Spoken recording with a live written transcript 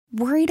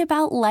Worried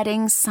about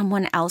letting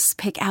someone else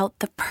pick out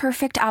the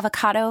perfect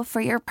avocado for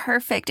your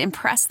perfect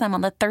impress them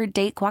on the third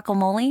date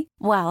guacamole?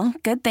 Well,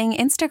 good thing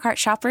Instacart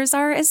shoppers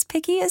are as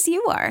picky as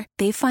you are.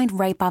 They find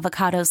ripe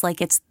avocados like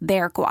it's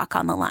their guac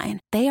on the line.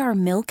 They are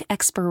milk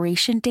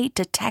expiration date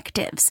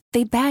detectives.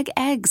 They bag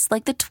eggs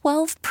like the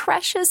 12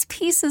 precious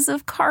pieces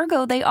of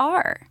cargo they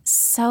are.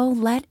 So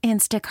let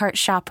Instacart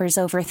shoppers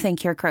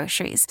overthink your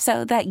groceries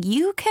so that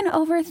you can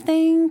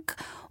overthink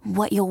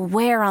what you'll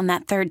wear on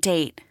that third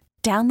date.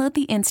 Download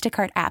the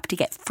Instacart app to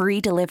get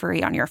free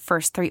delivery on your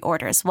first 3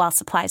 orders while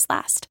supplies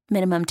last.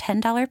 Minimum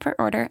 $10 per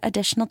order.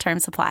 Additional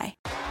terms apply.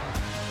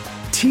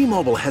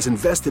 T-Mobile has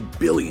invested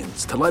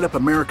billions to light up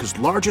America's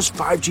largest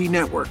 5G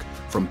network,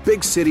 from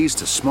big cities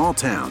to small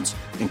towns,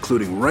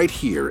 including right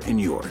here in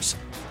yours.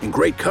 And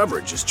great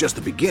coverage is just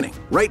the beginning.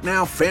 Right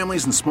now,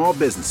 families and small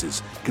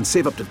businesses can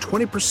save up to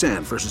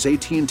 20% versus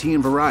AT&T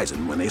and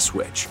Verizon when they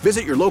switch.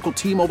 Visit your local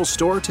T-Mobile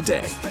store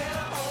today.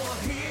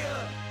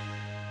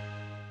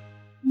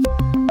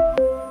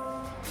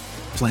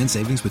 Plan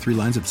savings with 3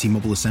 lines of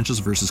T-Mobile Essentials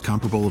versus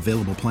comparable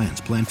available plans.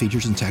 Plan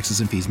features and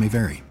taxes and fees may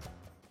vary.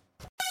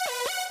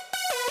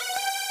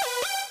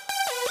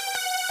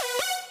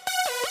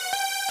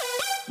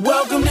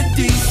 Welcome to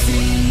DC.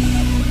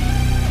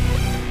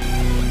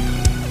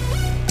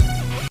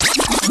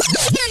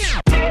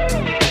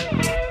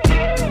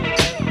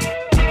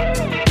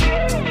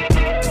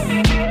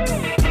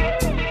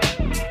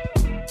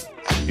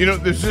 You know,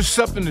 there's just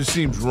something that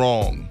seems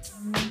wrong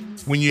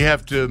when you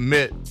have to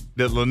admit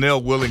that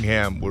Linnell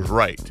Willingham was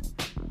right.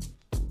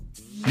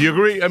 You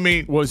agree? I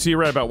mean, was he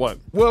right about what?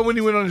 Well, when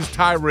he went on his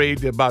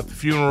tirade about the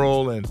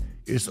funeral and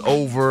it's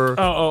over.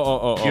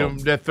 Oh. You know,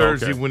 that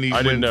Thursday okay. when he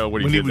I didn't know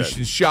when he did was that.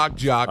 in shock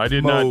jock I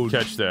did mode.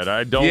 not catch that.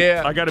 I don't.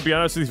 Yeah. I got to be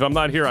honest with you. If I'm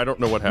not here, I don't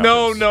know what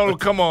happens. No,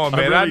 come on,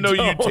 man. I, really know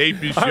don't. you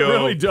tape your show. I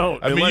really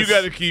don't. I mean, you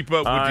got to keep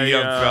up with the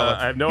young fella.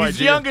 I have no He's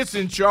idea. youngest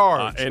in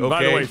charge. And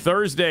by the way,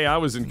 Thursday I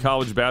was in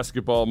college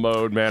basketball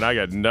mode, man. I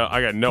got no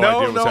idea what's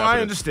happening. No,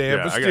 I understand,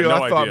 Yeah, but I got still,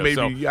 no I thought idea.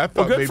 maybe. I thought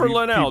well, good maybe for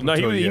Linnell. No,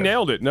 people he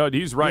nailed it. No,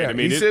 he's right. Yeah, I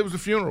mean, he said it was a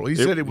funeral. He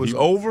said it was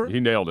over. He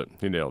nailed it.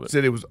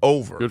 Said it was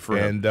over. Good for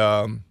him.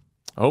 And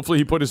hopefully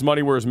he put his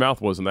money where his mouth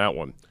was in that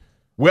one.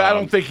 Well, I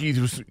don't think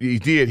he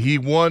did. He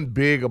won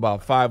big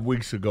about 5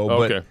 weeks ago.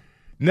 Okay. But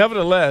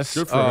nevertheless,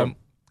 Good for him.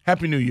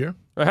 Happy New Year.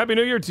 Happy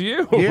New Year to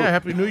you. Yeah,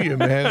 Happy New Year,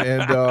 man.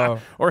 And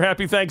or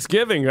Happy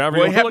Thanksgiving.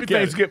 However you Happy look at it.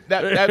 Thanksgiving.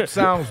 That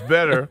sounds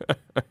better.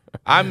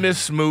 I miss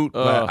Smoot.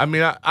 But, I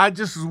mean, I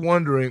just was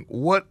wondering,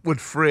 what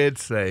would Fred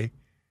say?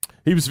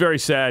 He was very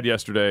sad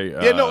yesterday.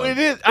 Yeah, no, it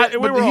is. We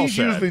but were all he's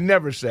sad. usually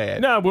never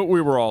sad. No, but we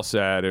were all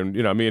sad, and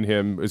me and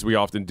him, as we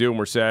often do, when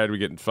we're sad, we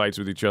get in fights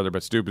with each other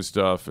about stupid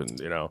stuff,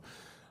 and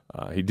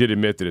he did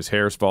admit that his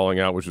hair's falling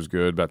out, which was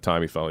good. About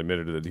time he finally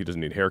admitted that he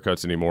doesn't need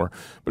haircuts anymore.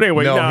 But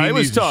anyway, he it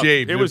was needs to tough.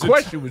 shave. It The was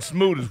question with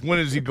Smoot is, when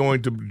is he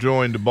going to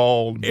join the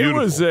ball? It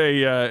was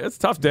it's a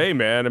tough day,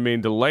 man. I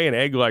mean, to lay an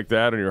egg like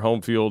that on your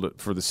home field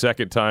for the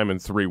second time in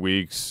 3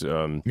 weeks.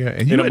 And you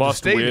had to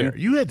stay there.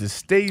 You had to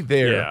stay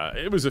there. Yeah,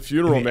 it was a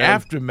funeral, in the man.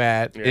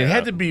 aftermath. Yeah. It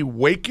had to be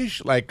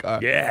wakish, like.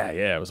 Yeah,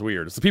 it was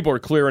weird. So people were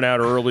clearing out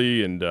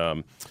early,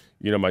 and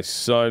my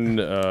son,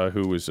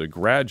 who was a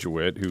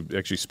graduate, who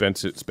actually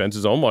spends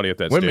his own money at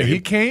that Wait a stadium. minute, he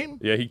came?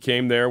 Yeah, he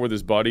came there with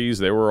his buddies.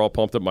 They were all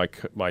pumped up.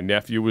 My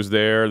nephew was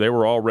there. They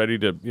were all ready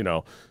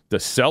to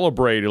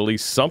celebrate at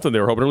least something. They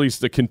were hoping at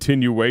least the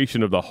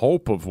continuation of the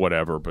hope of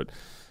whatever. But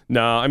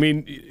no, I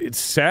mean, it's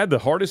sad. The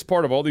hardest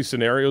part of all these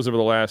scenarios over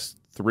the last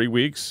 3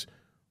 weeks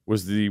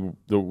was the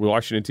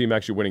Washington team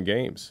actually winning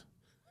games.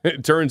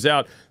 It turns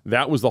out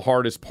that was the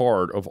hardest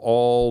part of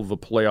all the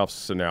playoff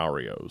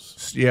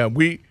scenarios. Yeah,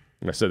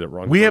 I said that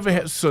wrong. We haven't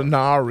had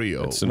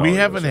scenarios. We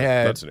haven't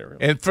had. Scenario.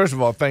 And first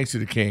of all, thanks to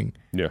the King.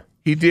 Yeah.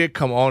 He did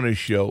come on his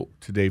show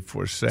today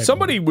for a second.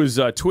 Somebody was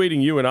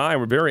tweeting you and I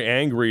were very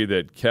angry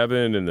that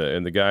Kevin and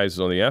the guys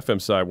on the FM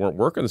side weren't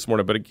working this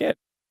morning. But again,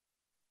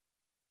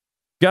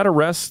 you got to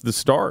rest the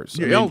stars.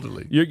 You're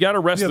elderly. You got to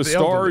rest the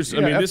stars.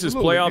 Elderly. I mean, this is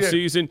playoff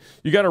season.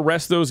 You got to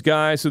rest those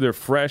guys so they're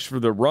fresh for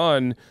the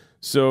run.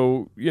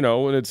 So,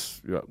 and it's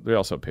they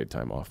also have paid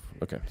time off.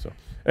 Okay, so.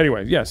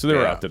 Anyway, so they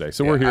were out today.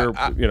 So we're here.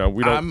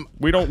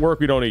 We don't work,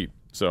 we don't eat.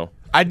 So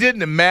I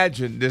didn't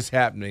imagine this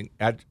happening.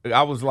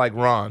 I was like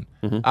Ron.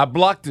 Mm-hmm. I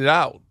blocked it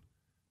out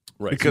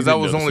because so I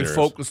was only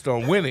focused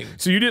on winning.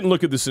 So you didn't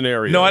look at the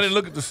scenarios. No, I didn't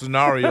look at the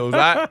scenarios.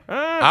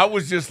 I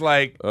was just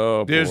like,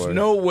 there's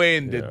no way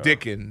in the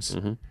Dickens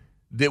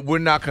that we're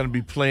not going to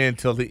be playing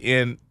till the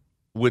end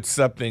with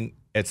something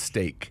at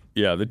stake.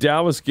 Yeah, the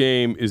Dallas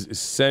game is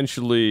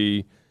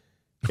essentially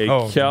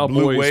a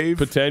Cowboys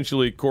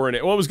potentially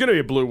coronate. Well, it was going to be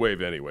a blue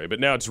wave anyway, but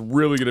now it's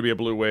really going to be a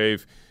blue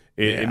wave.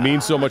 It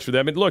means so much for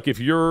them. And look, if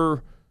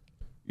you're,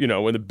 in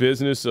the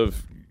business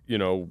of,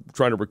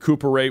 trying to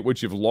recuperate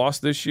what you've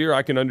lost this year,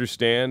 I can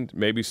understand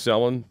maybe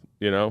selling,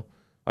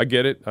 I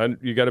get it.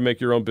 You got to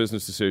make your own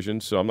business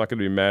decisions, so I'm not going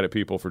to be mad at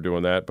people for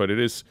doing that. But it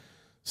is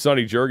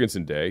Sonny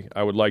Jurgensen Day.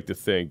 I would like to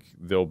think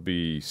there'll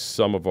be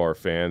some of our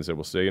fans that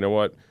will say, you know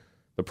what,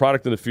 the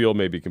product in the field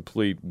may be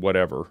complete,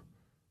 whatever,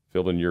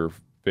 fill in your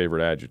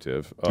favorite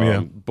adjective.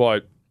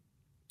 But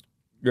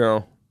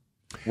we're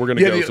going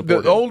to go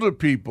support the older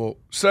people,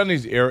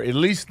 Sonny's era, at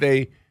least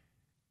they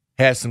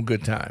had some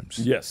good times.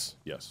 Yes,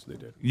 they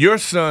did. Your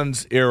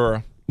son's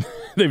era,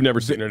 they've never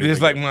seen anything.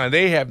 It's like mine.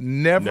 They have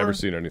never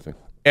seen anything.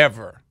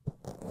 Ever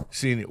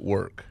seen it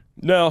work.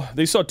 No,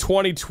 they saw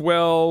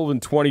 2012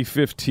 and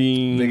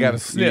 2015. They got a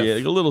sniff. Yeah,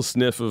 a little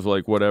sniff of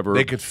like whatever.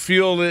 They could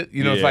feel it.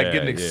 It's like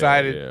getting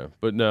excited. Yeah.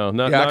 But no,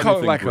 not I call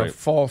it like great. a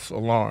false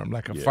alarm,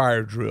 like a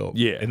fire drill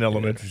in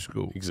elementary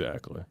school.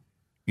 Exactly.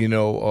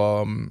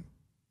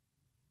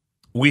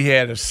 We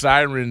had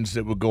sirens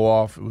that would go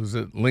off. It was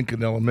at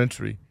Lincoln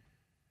Elementary,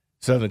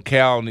 Southern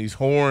Cal, and these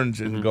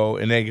horns and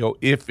they go,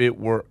 if it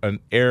were an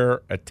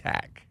air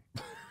attack.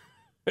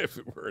 If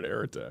it were an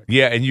air attack.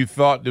 Yeah, and you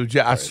thought,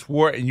 I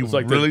swear, and you it's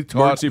like really the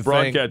emergency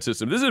broadcast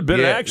system. This has been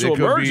an actual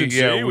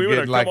emergency. We would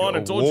have come on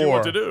and told you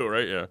what to do,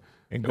 right? Yeah.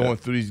 And going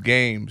through these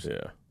games.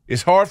 Yeah.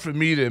 It's hard for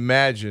me to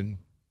imagine.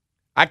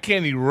 I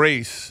can't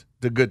erase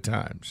the good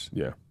times.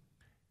 Yeah.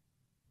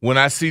 When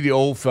I see the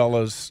old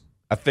fellas,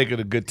 I think of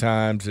the good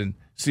times and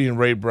seeing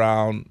Ray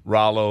Brown,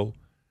 Rollo,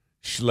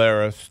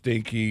 Schlereth,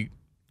 Stinky.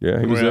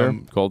 Yeah, he was there.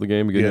 Called the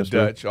game again.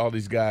 Dutch, all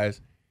these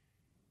guys.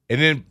 And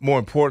then, more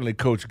importantly,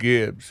 Coach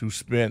Gibbs, who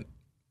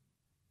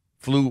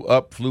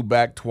flew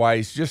back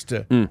twice just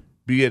to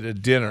be at a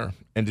dinner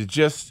and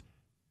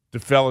the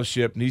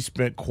fellowship. And he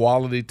spent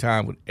quality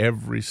time with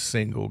every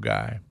single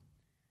guy.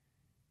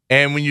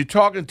 And when you're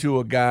talking to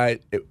a guy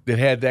that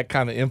had that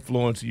kind of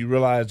influence, you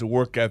realize the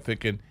work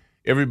ethic, and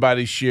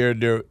everybody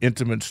shared their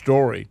intimate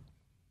story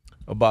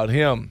about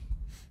him.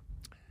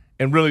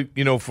 And really,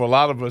 for a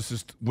lot of us,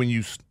 it's when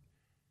you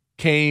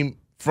came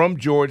from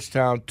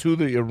Georgetown to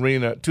the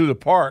arena, to the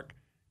park,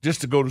 just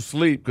to go to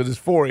sleep because it's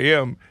 4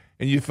 a.m.,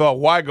 and you thought,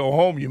 why go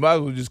home? You might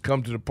as well just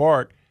come to the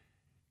park,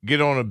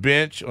 get on a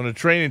bench, on a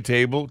training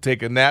table,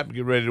 take a nap, and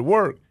get ready to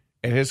work,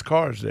 and his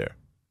car's there.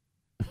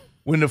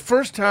 When the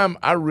first time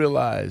I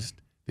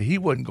realized that he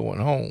wasn't going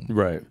home,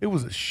 it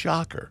was a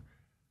shocker.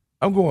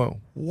 I'm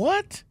going,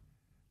 what?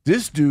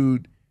 This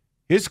dude,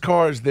 his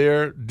car's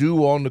there,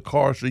 due on the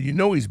car, so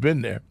he's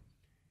been there.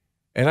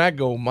 And I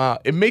go, wow.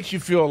 It makes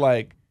you feel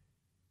like,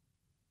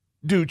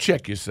 dude,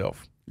 check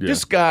yourself. Yeah.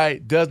 This guy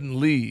doesn't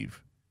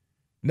leave.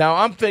 Now,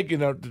 I'm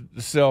thinking of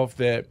myself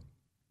that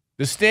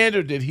the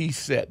standard that he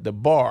set, the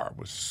bar,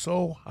 was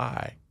so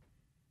high.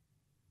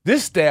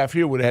 This staff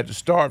here would have had to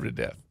starve to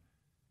death.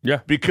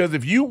 Yeah. Because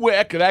if you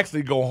could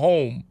actually go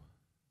home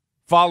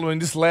following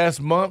this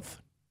last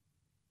month,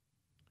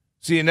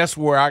 see, and that's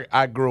where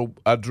I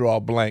draw a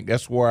blank.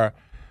 That's where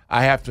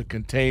I have to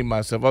contain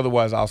myself.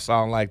 Otherwise, I'll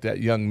sound like that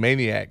young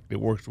maniac that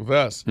works with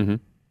us. Mm-hmm.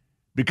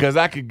 Because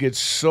I could get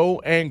so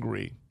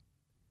angry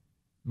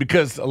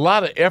because a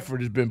lot of effort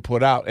has been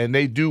put out, and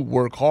they do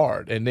work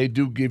hard, and they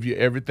do give you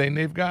everything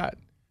they've got.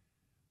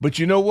 But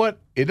you know what?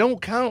 It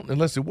don't count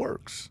unless it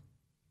works.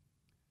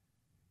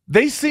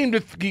 They seem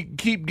to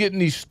keep getting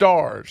these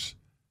stars,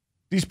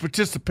 these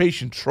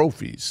participation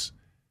trophies,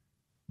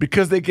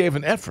 because they gave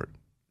an effort.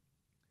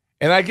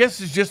 And I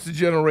guess it's just a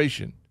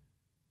generation.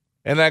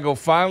 And I go,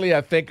 finally,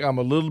 I think I'm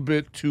a little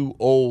bit too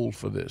old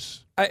for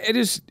this.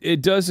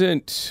 It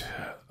doesn't.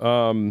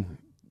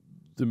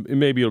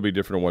 Maybe it'll be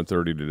different at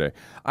 1:30 today.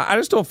 I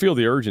just don't feel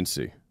the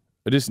urgency.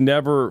 I just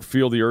never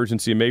feel the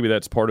urgency, and maybe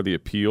that's part of the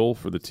appeal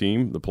for the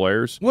team, the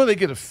players. Well, they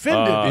get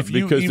offended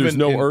because there's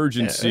no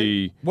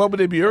urgency. What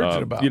would they be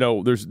urgent about?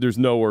 There's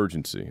no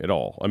urgency at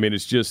all. I mean,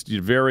 it's just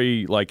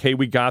very like, hey,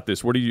 we got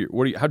this.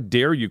 How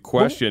dare you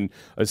question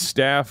a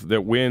staff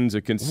that wins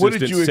a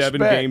consistent 7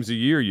 games a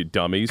year, you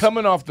dummies?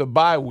 Coming off the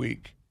bye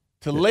week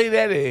to lay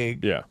that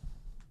egg. Yeah.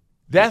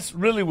 That's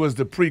really was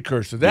the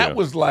precursor. That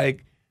was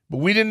like, but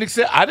we didn't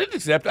accept. I didn't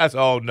accept. I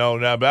said, oh, no,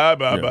 blah, blah,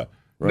 blah. Right.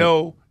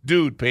 No,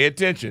 dude, pay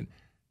attention.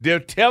 They're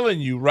telling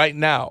you right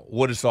now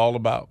what it's all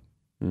about.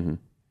 Mm-hmm.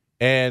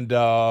 And,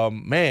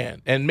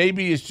 man, and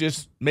maybe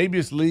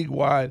it's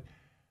league-wide.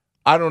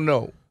 I don't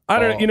know.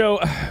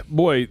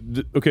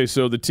 Okay,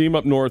 so the team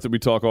up north that we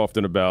talk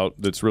often about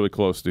that's really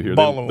close to here,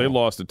 they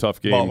lost a tough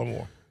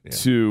game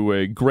to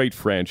a great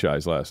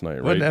franchise last night,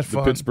 right? Wasn't that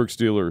fun? The Pittsburgh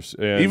Steelers.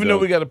 And, even though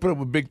we got to put up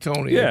with Big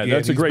Tony. Yeah, again,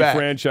 that's a great back.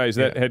 franchise.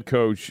 That head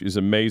coach is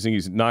amazing.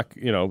 He's not,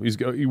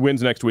 he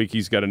wins next week.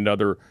 He's got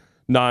another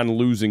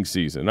non-losing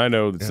season. I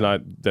know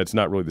that's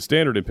not really the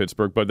standard in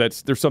Pittsburgh, but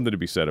there's something to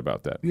be said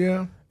about that.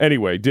 Yeah.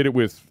 Anyway, did it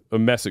with a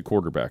mess at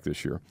quarterback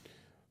this year.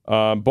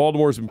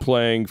 Baltimore's been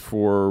playing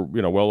for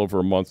well over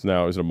a month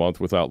now. Is it a month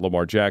without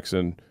Lamar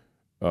Jackson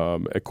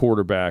at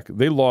quarterback?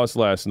 They lost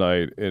last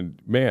night, and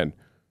man,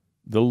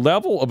 the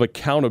level of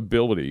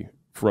accountability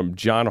from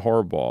John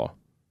Harbaugh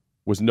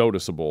was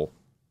noticeable.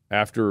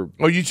 After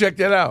you checked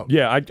that out?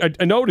 Yeah,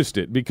 I noticed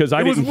it because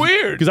it was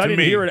weird because I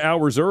didn't hear it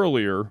hours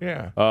earlier.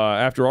 Yeah.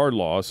 After our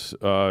loss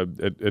at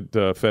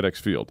FedEx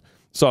Field,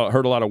 so I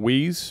heard a lot of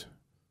wheeze.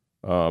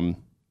 We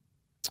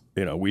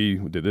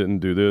didn't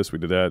do this, we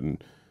did that,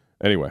 and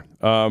anyway,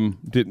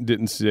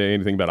 didn't say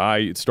anything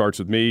about It starts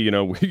with me,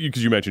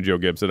 because you mentioned Joe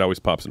Gibbs. That always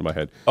pops into my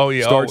head. Oh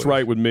yeah, starts always.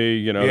 Right with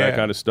me, that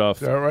kind of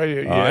stuff.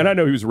 Right, yeah. And I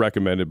know he was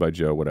recommended by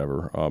Joe.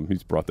 Whatever.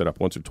 He's brought that up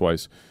once or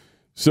twice.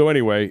 So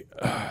anyway,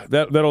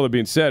 that all that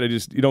being said,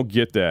 you don't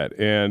get that.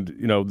 And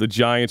the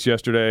Giants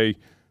yesterday,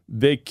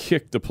 they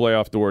kicked the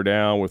playoff door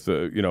down with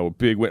a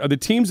big win.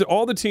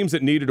 All the teams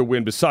that needed a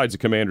win, besides the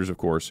Commanders, of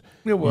course,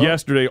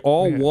 yesterday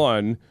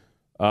won,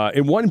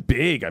 and won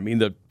big. I mean,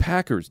 the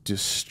Packers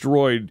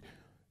destroyed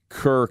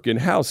Kirk, and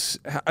how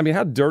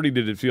dirty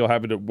did it feel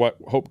having to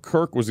hope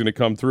Kirk was going to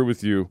come through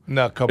with you?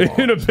 No, come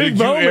on. In a big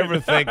moment. Did you ever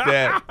think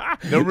that?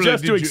 No, really,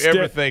 did you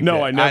ever think that?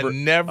 No, I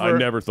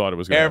never thought it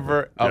was going to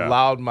happen.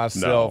 Allowed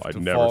myself to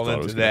fall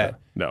into that.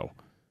 No.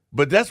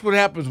 But that's what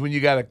happens when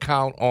you got to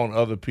count on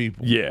other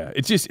people. Yeah,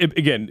 it's just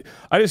again,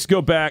 I just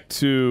go back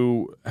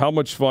to how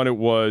much fun it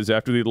was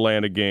after the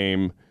Atlanta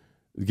game,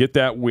 get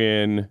that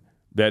win.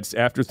 That's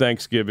after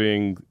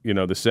Thanksgiving,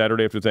 the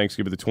Saturday after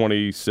Thanksgiving, the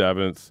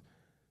 27th,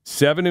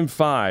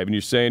 7-5, and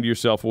you're saying to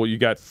yourself, well, you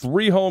got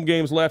 3 home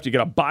games left. You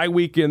got a bye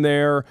week in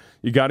there.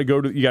 You got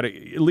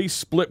to at least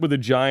split with the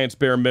Giants,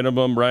 bare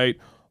minimum, right?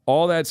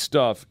 All that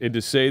stuff, and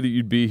to say that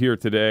you'd be here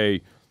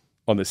today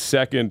on the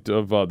 2nd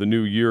of the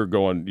new year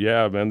going,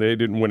 yeah, man, they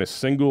didn't win a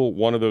single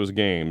one of those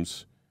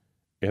games,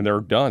 and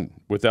they're done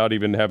without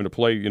even having to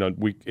play.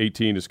 Week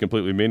 18 is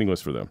completely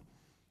meaningless for them.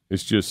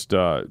 It's just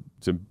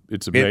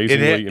it's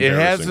amazingly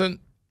embarrassing.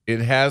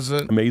 It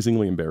hasn't.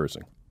 Amazingly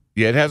embarrassing.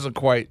 Yeah, it hasn't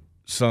quite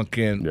sunk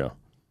in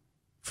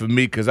for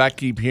me because I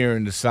keep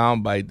hearing the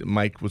soundbite that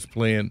Mike was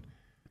playing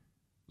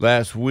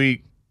last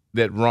week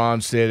that Ron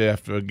said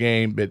after a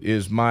game that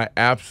is my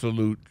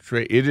absolute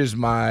it is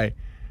my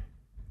 –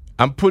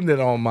 I'm putting it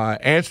on my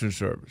answering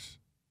service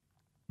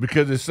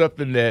because it's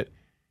something that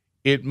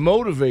it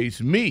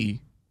motivates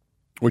me.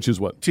 Which is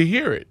what? To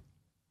hear it.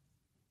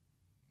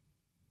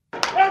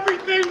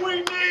 Everything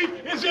we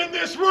need is in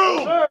this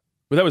room.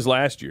 But that was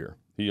last year.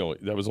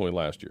 That was only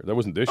last year. That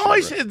wasn't this year. Oh,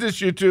 he said this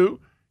year too.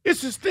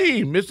 It's his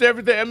theme. It's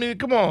everything. I mean,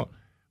 come on.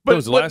 But it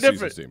was last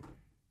season's team.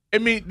 I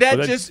mean, that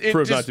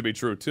proved not to be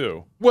true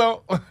too.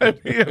 Well,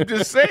 I'm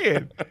just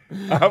saying.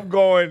 I'm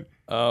going.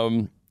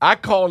 I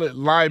call it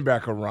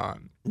linebacker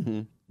Ron.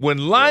 Mm-hmm. When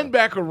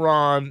linebacker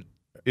Ron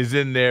is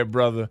in there,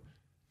 brother,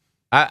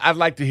 I'd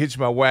like to hitch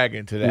my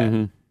wagon to that.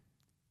 Mm-hmm.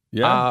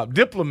 Yeah.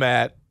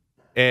 Diplomat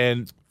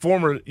and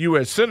former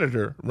U.S.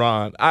 Senator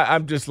Ron,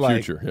 I'm just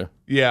like, future,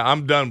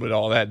 I'm done with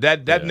all that.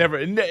 That never,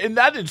 and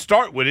I didn't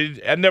start with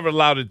it. I never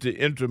allowed it to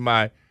enter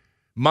my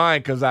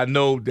mind because I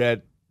know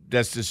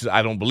that's just,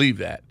 I don't believe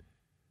that.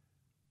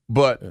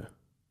 But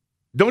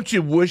don't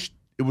you wish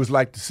it was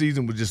like the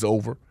season was just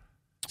over?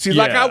 See,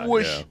 I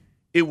wish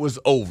it was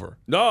over.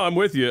 No, I'm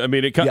with you. I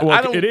mean, it is,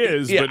 but it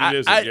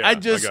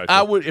isn't.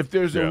 I would, if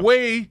there's a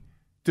way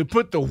to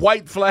put the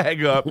white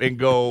flag up and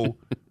go,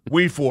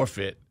 we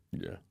forfeit.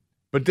 Yeah.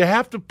 But to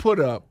have to put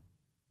up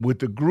with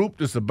the group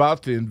that's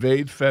about to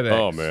invade FedEx.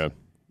 Oh, man.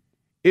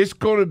 It's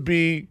going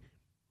to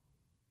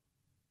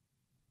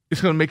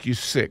make you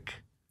sick.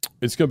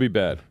 It's going to be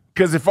bad.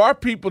 Because if our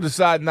people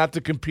decide not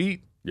to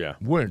compete,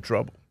 we're in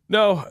trouble.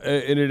 No,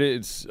 and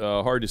it's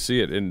hard to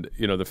see it. And,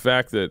 the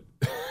fact that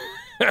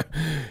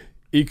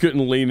he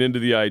couldn't lean into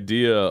the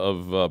idea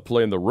of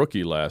playing the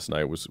rookie last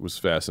night was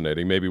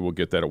fascinating. Maybe we'll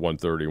get that at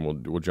 1:30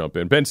 and we'll jump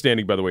in. Ben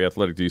Standing, by the way,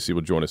 Athletic DC,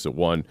 will join us at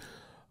 1.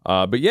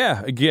 But,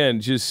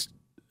 again, just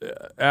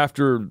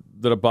after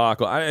the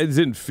debacle, I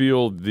didn't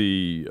feel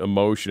the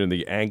emotion and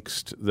the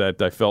angst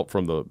that I felt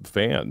from the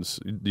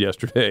fans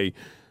yesterday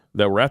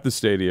that were at the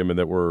stadium and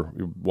that were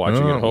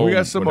watching at home. We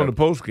got some on the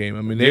post game.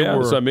 I mean,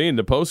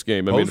 the post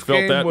game. I mean, it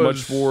felt that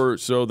much more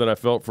so than I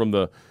felt from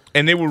the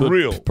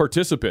real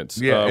participants.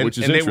 Which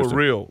is interesting. They were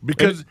real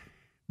because,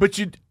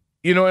 and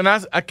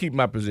I keep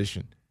my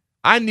position.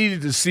 I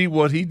needed to see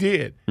what he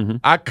did. Mm-hmm.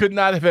 I could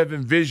not have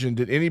envisioned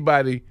that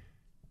anybody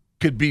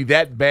could be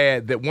that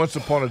bad that once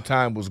upon a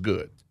time was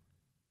good.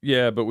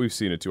 Yeah, but we've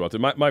seen it too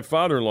often. My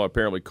father-in-law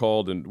apparently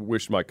called and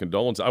wished my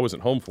condolences. I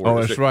wasn't home for it.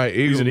 Oh, that's right.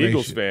 He's an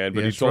Eagles fan,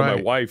 but he told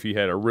my wife he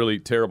had a really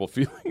terrible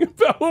feeling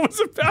about what was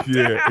about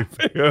to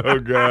happen. Oh,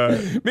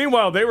 God.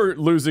 Meanwhile, they were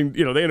losing.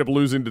 They ended up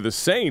losing to the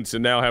Saints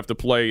and now have to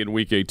play in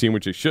Week 18,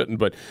 which they shouldn't.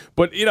 But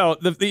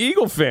the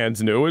Eagle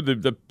fans knew it.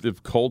 The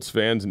Colts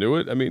fans knew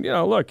it. I mean,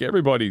 look,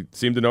 everybody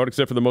seemed to know it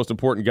except for the most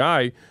important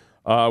guy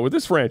with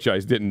this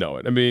franchise didn't know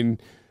it. I mean,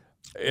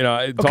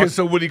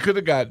 so when he could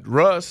have got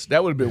Russ,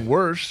 that would have been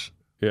worse.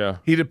 Yeah.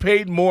 He'd have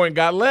paid more and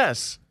got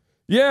less.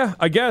 Yeah,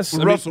 I guess.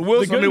 Russell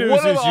Wilson. The good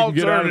news is you can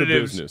get out of the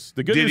business.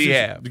 The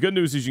good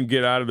news is you can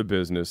get out of the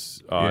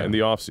business in the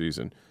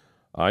offseason.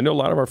 I know a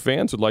lot of our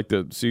fans would like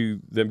to see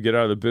them get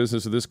out of the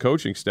business of this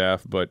coaching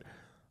staff, but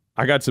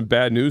I got some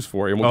bad news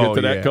for you, and we'll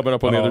get to that coming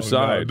up on the other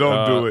side. No,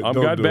 don't do it. I've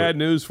got bad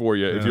news for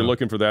you if you're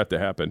looking for that to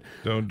happen.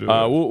 Don't do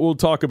it. We'll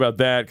talk about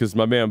that because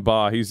my man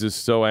Ba, he's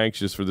just so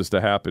anxious for this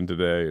to happen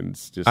today, and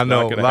it's just not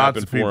going to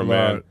happen for him,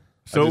 man.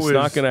 So it's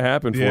not going to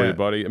happen for you,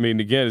 buddy. I mean,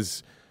 again,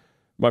 as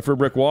my friend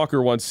Rick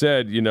Walker once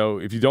said,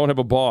 if you don't have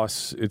a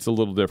boss, it's a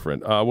little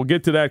different. We'll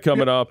get to that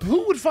coming up.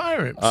 Who would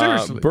fire him?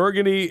 Seriously.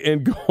 Burgundy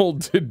and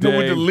gold today.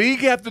 Would the league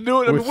have to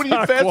do it? I mean, what are you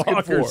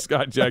asking for?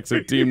 Scott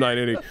Jackson, Team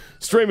 980.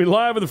 Streaming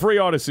live with the free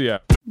Odyssey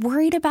app.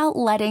 Worried about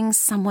letting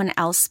someone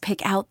else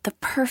pick out the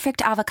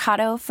perfect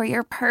avocado for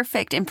your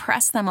perfect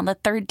impress them on the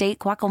third date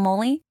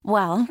guacamole?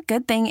 Well,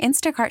 good thing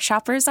Instacart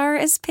shoppers are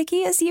as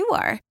picky as you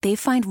are. They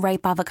find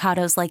ripe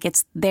avocados like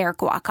it's their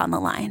guac on the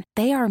line.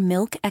 They are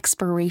milk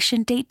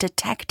expiration date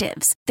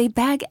detectives. They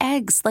bag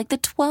eggs like the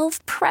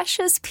 12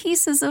 precious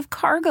pieces of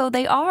cargo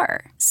they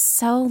are.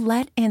 So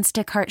let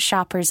Instacart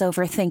shoppers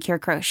overthink your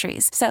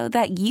groceries so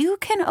that you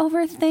can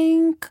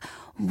overthink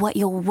what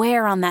you'll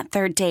wear on that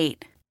third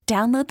date.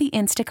 Download the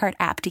Instacart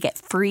app to get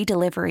free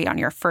delivery on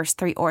your first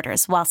 3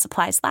 orders while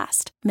supplies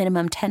last.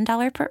 Minimum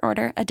 $10 per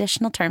order.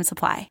 Additional terms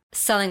apply.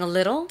 Selling a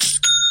little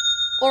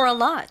or a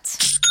lot?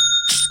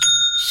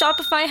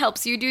 Shopify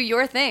helps you do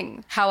your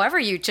thing, however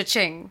you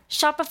cha-ching.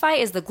 Shopify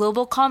is the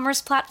global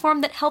commerce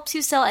platform that helps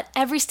you sell at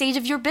every stage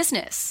of your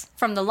business.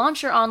 From the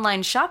launch your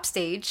online shop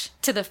stage,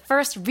 to the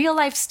first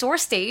real-life store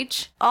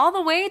stage, all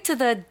the way to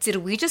the did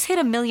we just hit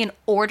 1 million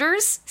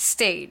orders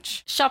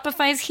stage.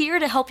 Shopify's here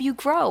to help you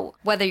grow.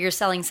 Whether you're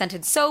selling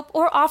scented soap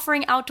or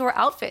offering outdoor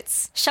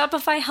outfits,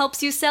 Shopify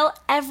helps you sell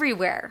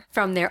everywhere.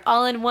 From their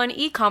all-in-one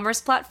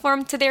e-commerce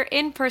platform to their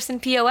in-person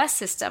POS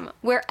system,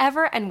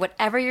 wherever and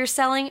whatever you're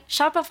selling,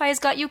 Shopify's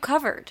got you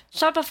covered.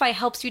 Shopify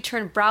helps you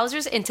turn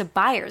browsers into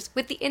buyers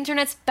with the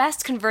internet's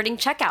best converting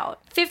checkout.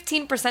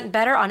 15%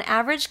 better on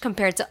average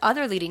compared to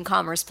other leading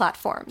commerce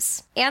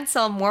platforms. And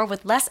sell more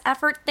with less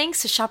effort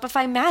thanks to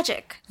Shopify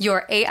Magic,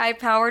 your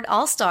AI-powered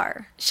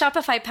all-star.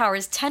 Shopify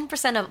powers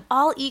 10% of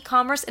all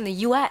e-commerce in the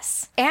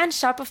US. And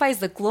Shopify is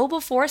the global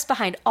force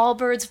behind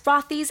Allbirds,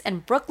 Rothy's,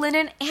 and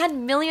Brooklinen,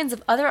 and millions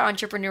of other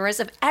entrepreneurs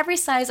of every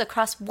size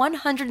across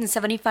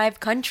 175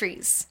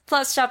 countries.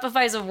 Plus,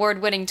 Shopify's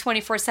award-winning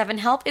 24/7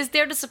 help is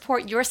there to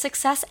support your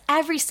success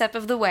every step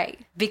of the way.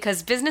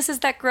 Because businesses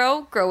that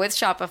grow, grow with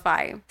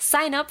Shopify.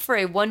 Sign up for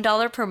a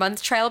 $1 per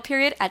month trial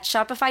period at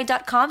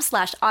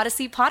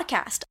shopify.com/Odyssey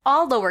Podcast,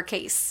 all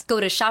lowercase. Go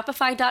to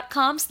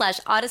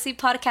shopify.com/Odyssey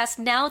Podcast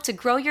now to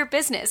grow your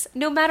business,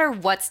 no matter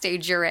what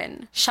stage you're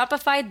in.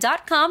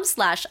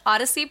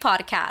 Shopify.com/Odyssey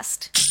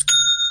Podcast.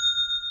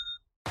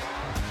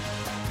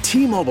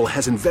 T-Mobile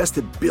has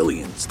invested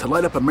billions to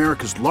light up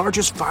America's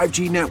largest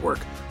 5G network,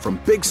 from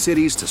big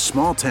cities to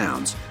small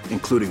towns,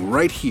 including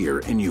right here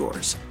in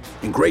yours.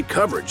 And great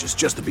coverage is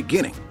just the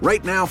beginning.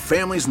 Right now,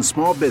 families and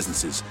small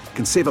businesses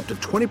can save up to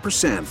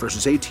 20%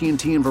 versus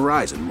AT&T and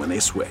Verizon when they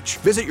switch.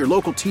 Visit your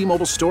local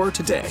T-Mobile store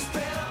today.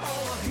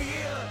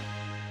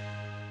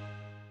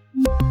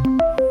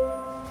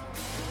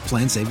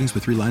 Plan savings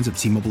with 3 lines of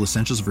T-Mobile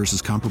Essentials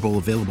versus comparable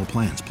available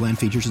plans. Plan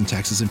features and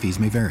taxes and fees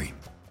may vary.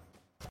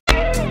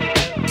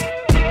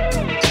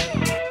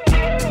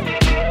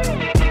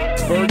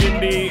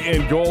 Burgundy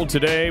and gold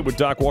today with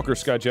Doc Walker,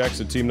 Scott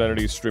Jackson, Team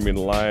 980 streaming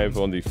live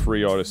on the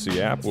free Odyssey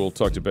app. We'll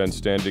talk to Ben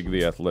Standig,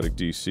 the Athletic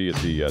DC, at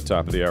the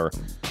top of the hour.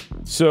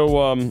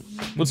 So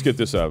let's get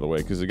this out of the way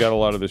because I got a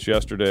lot of this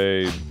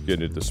yesterday,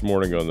 getting it this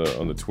morning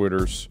on the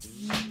Twitters.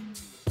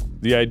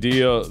 The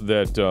idea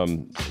that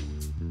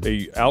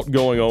a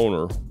outgoing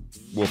owner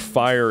will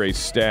fire a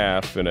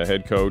staff and a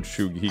head coach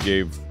who he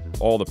gave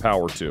all the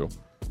power to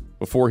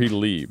before he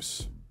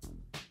leaves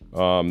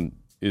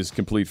is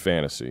complete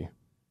fantasy.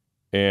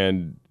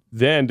 And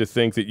then to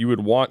think that you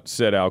would want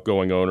said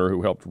outgoing owner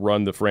who helped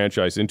run the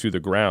franchise into the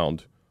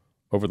ground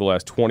over the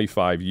last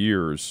 25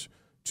 years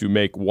to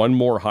make one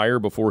more hire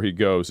before he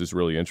goes is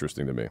really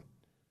interesting to me.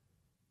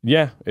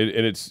 Yeah,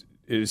 it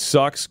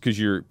sucks because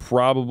you're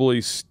probably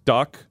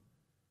stuck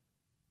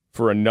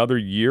for another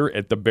year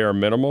at the bare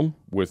minimum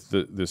with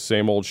the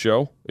same old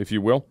show, if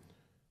you will,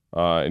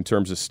 in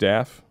terms of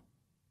staff.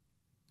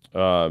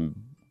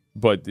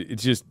 But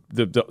it's just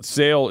the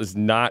sale is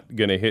not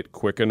going to hit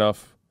quick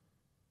enough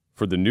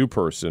for the new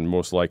person,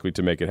 most likely,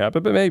 to make it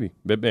happen. But maybe.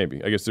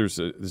 I guess there's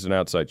an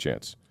outside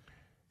chance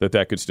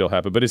that could still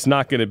happen. But it's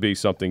not going to be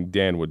something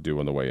Dan would do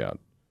on the way out,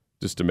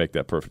 just to make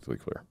that perfectly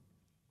clear.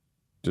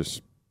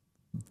 Just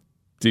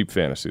deep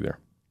fantasy there.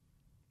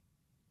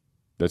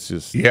 That's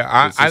just...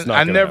 Yeah,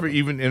 I never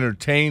even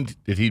entertained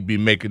that he'd be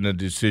making a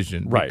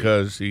decision, right?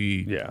 Because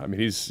he... Yeah, I mean,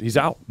 he's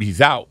out.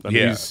 He's out. I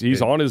mean,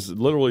 he's on his,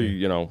 literally,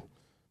 you know...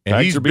 And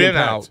he's been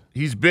out.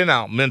 He's been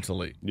out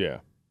mentally. Yeah.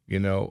 You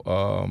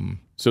know...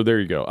 So there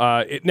you go.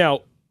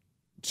 Now,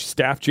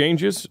 staff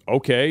changes,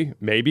 okay,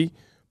 maybe.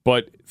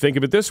 But think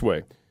of it this way.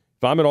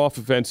 If I'm an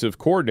offensive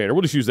coordinator,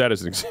 we'll just use that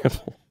as an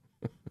example.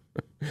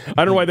 I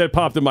don't know why that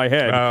popped in my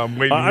head. I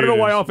don't know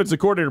why offensive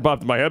coordinator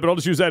popped in my head, but I'll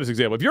just use that as an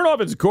example. If you're an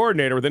offensive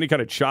coordinator with any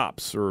kind of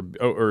chops or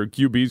a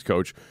QB's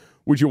coach,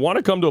 would you want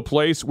to come to a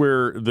place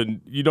where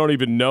you don't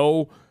even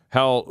know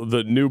how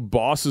the new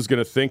boss is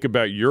going to think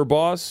about your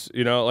boss?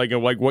 You know,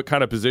 like what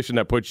kind of position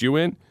that puts you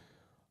in?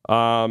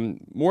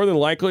 More than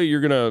likely, you're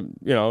gonna,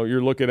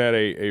 you're looking at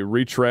a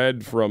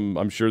retread from,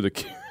 I'm sure, the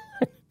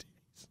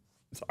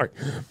sorry,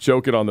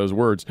 choking on those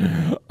words.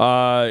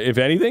 If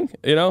anything,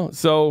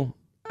 so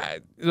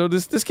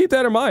just keep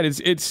that in mind.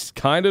 It's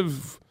kind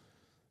of,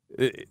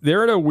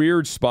 they're in a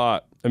weird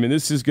spot. I mean,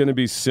 this is going to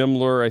be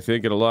similar, I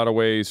think, in a lot of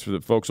ways for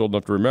the folks old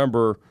enough to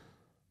remember.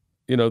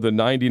 the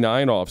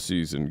 99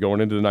 offseason,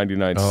 going into the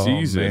 99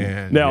 season.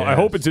 Man, now, yes. I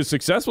hope it's as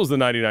successful as the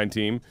 99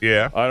 team.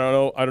 Yeah. I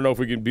don't know if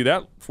we can be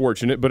that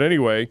fortunate. But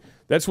anyway,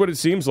 that's what it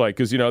seems like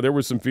because, there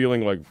was some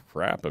feeling like,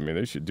 crap, I mean,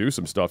 they should do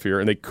some stuff here.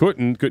 And they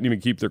couldn't even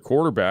keep their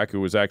quarterback, who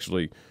was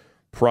actually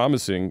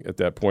promising at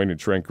that point in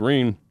Trent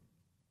Green.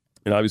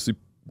 And obviously,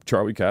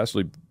 Charlie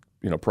Casserly,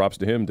 props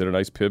to him, did a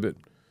nice pivot,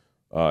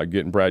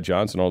 getting Brad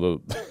Johnson,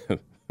 although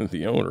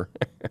the owner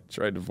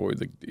tried to avoid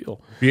the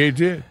deal. Yeah, he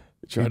did.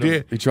 He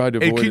did. He tried to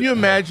avoid Can you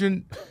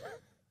imagine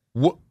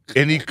what?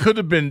 And he could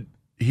have been.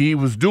 He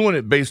was doing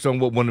it based on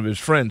what one of his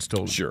friends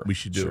told him we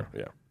should do. Sure,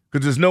 yeah.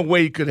 Because there's no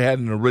way he could have had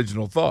an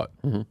original thought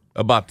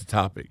about the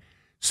topic.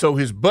 So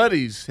his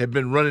buddies have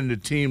been running the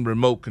team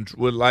remotely.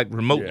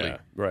 Yeah,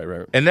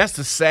 right. And that's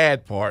the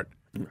sad part.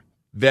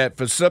 That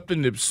for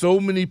something that so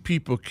many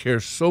people care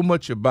so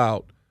much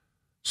about,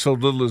 so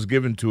little is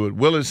given to it.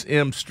 Willis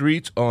M.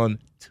 Streets on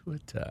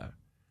Twitter.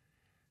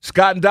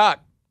 Scott and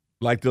Doc,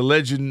 like the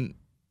legend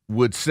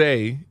would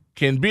say,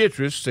 Ken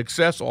Beatrice,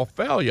 success or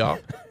failure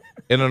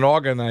in an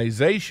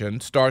organization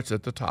starts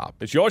at the top.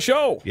 It's your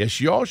show.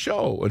 Yes, your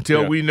show.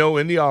 Until we know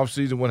in the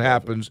offseason what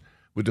happens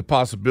with the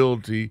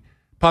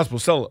possible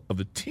sale of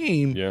the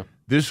team,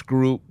 this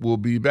group will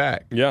be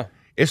back. Yeah.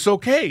 It's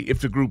okay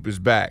if the group is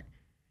back,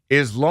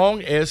 as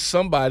long as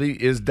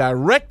somebody is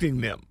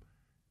directing them.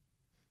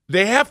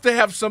 They have to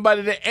have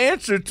somebody to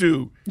answer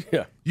to.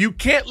 Yeah. You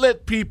can't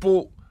let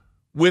people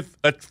with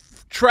a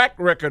track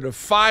record of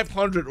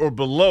 500 or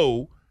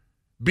below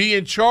be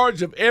in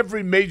charge of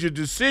every major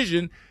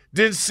decision,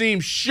 then seem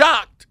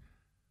shocked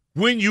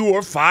when you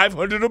are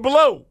 500 or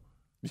below.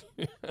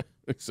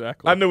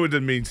 Exactly. I know it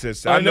doesn't mean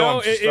sense. I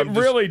know it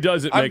really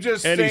doesn't make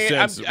any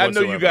sense. I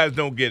know you guys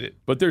don't get it.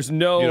 But there's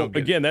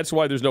that's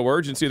why there's no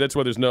urgency. That's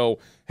why there's no,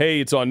 hey,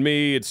 it's on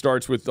me. It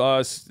starts with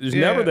us. There's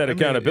never that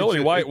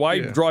accountability. Why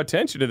draw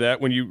attention to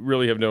that when you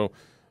really have no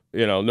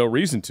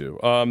reason to.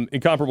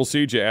 Incomparable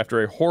CJ,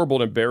 after a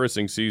horrible and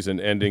embarrassing season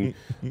ending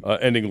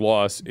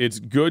loss, it's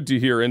good to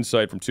hear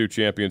insight from two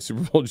champions,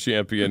 Super Bowl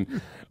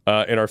champion,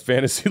 and our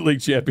fantasy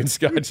league champion,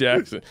 Scott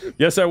Jackson.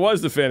 Yes, I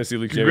was the fantasy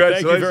league champion.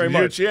 Thank you very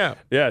much. You're a champ.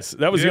 Yes,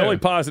 that was the only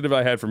positive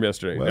I had from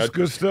yesterday. Well, that's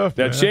good stuff.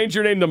 Now man. Change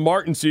your name to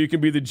Martin so you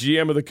can be the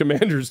GM of the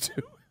Commanders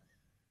too.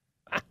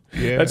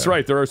 Yeah, that's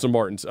right. There are some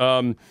Martins.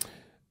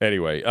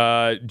 Anyway,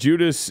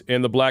 Judas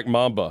and the Black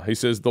Mamba. He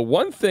says, the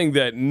one thing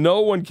that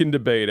no one can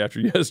debate after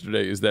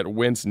yesterday is that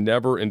Wentz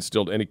never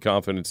instilled any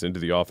confidence into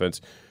the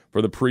offense.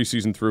 For the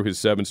preseason through his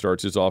 7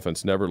 starts, his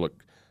offense never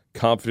looked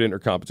confident or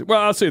competent.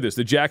 Well, I'll say this.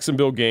 The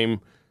Jacksonville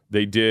game,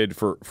 they did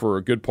for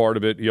a good part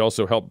of it. He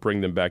also helped bring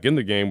them back in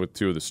the game with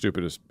 2 of the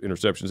stupidest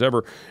interceptions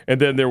ever.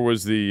 And then there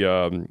was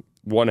the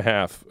one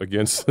half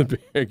against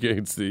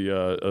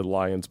the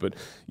Lions. But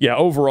yeah,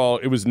 overall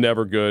it was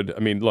never good. I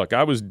mean, look,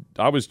 I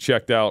was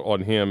checked out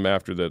on him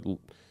after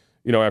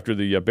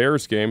the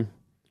Bears game.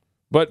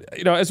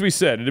 But as we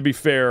said, and to be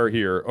fair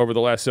here, over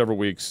the last several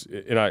weeks,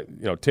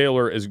 and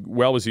Taylor, as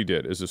well as he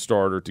did as a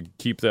starter to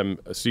keep them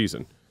a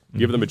season,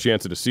 give them a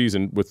chance at a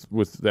season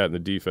with that in the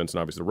defense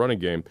and obviously the running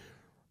game.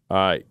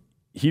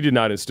 He did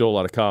not instill a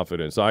lot of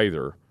confidence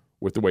either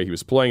with the way he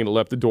was playing, and it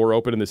left the door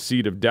open in the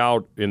seat of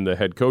doubt in the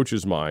head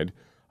coach's mind.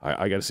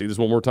 I got to see this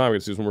one more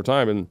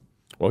time. And,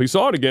 well, he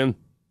saw it again.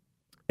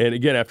 And,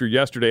 again, after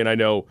yesterday, and I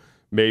know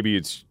maybe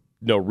it's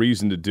no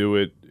reason to do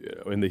it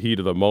in the heat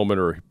of the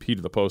moment or heat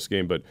of the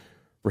postgame, but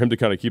for him to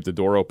kind of keep the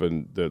door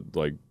open that,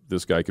 like,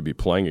 this guy could be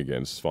playing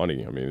again, it's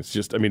funny. I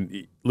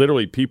mean,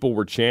 literally people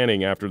were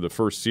chanting after the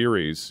first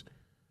series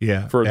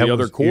for the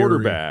other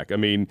quarterback. Eerie. I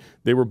mean,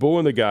 they were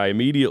booing the guy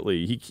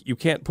immediately. You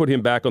can't put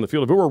him back on the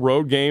field. If it were a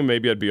road game,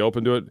 maybe I'd be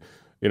open to it.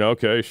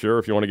 Okay, sure,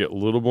 if you want to get a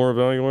little more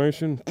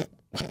evaluation,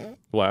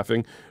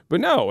 laughing. But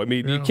no, I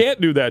mean, you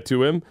can't do that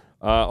to him.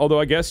 Although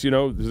I guess, there's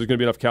going to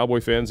be enough Cowboy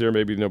fans there.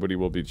 Maybe nobody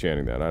will be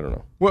chanting that. I don't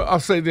know. Well, I'll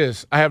say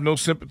this. I have no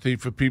sympathy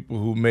for people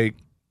who make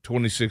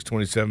 $26,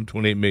 $27,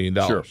 $28 million.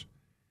 Sure.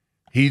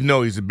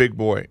 He's a big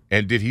boy.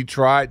 And did he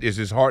try it? Is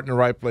his heart in the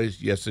right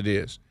place? Yes, it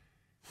is.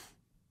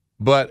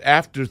 But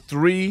after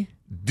 3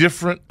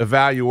 different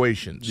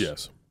evaluations,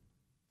 yes,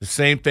 the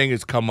same thing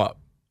has come up.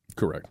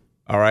 Correct.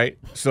 All right?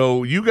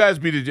 So you guys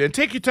and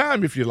take your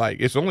time if you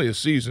like. It's only a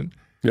season.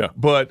 Yeah.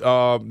 But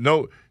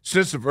no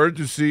sense of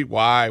urgency.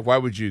 Why? Why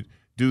would you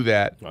do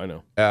that? I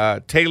know.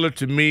 Taylor,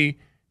 to me,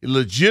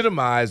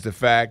 legitimized the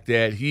fact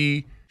that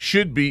he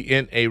should be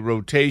in a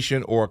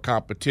rotation or a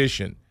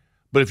competition.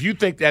 But if you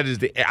think that is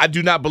I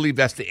do not believe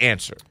that's the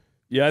answer.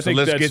 Yeah, I think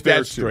let's that's get fair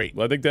that straight.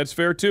 I think that's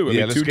fair too. I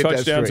mean, let's 2 get that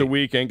touchdowns straight. a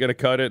week ain't going to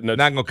cut it. Not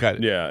going to cut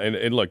it. Yeah,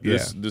 and look,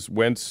 this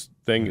Wentz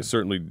thing is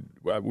certainly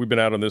we've been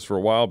out on this for a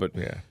while, but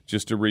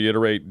just to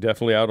reiterate,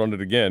 definitely out on it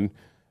again,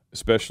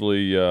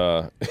 especially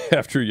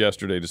after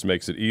yesterday. Just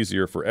makes it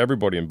easier for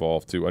everybody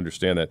involved to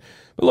understand that.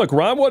 But look,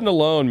 Ron wasn't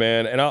alone,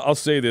 man, and I'll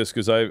say this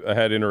because I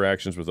had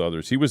interactions with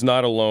others. He was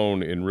not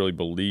alone in really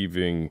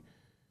believing,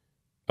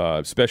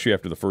 especially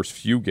after the first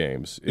few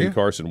games, in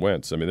Carson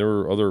Wentz. I mean, there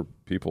were other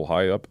people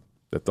high up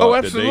that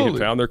thought that they had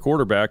found their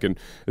quarterback. And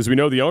as we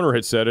know, the owner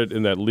had said it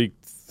in that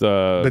leaked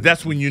but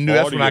that's when you knew.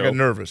 audio. That's when I got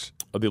nervous.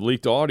 of the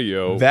leaked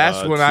audio.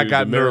 That's when I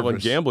got the Maryland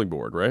nervous. Gambling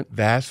Board, right?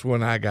 That's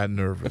when I got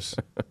nervous.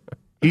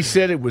 He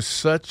said it with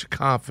such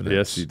confidence.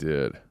 Yes, he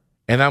did.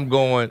 And I'm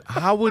going,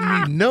 how would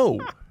he know?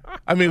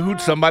 I mean,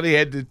 somebody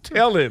had to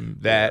tell him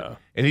that,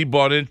 and he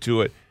bought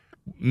into it.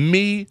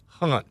 Me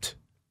Hunt,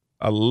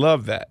 I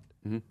love that,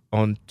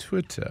 on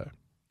Twitter,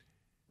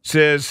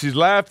 says he's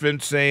laughing,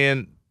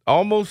 saying,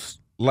 almost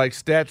like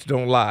stats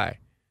don't lie.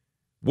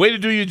 Way to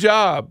do your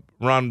job,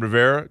 Ron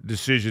Rivera,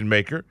 decision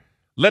maker.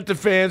 Let the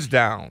fans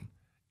down.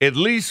 At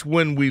least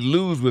when we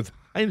lose with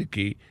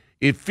Heineke,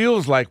 it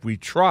feels like we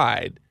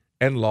tried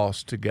and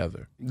lost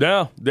together.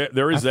 No,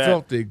 there is that. I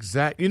felt the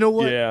exact. You know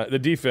what? Yeah, the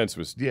defense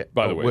was,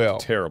 by the way,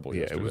 terrible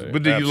yesterday. It was,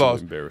 but then you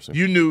lost. Embarrassing.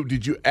 You knew,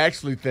 did you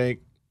actually think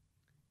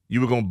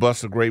you were going to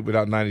bust a grape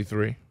without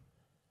 93?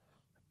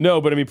 No,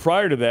 but I mean,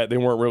 prior to that, they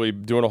weren't really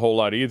doing a whole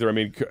lot either. I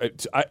mean,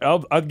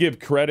 I'd give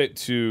credit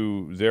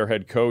to their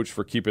head coach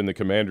for keeping the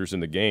Commanders in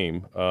the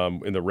game,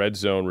 in the red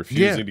zone,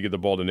 refusing to give the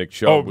ball to Nick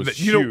Chubb was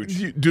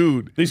huge.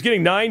 Dude. He's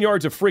getting 9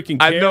 yards of freaking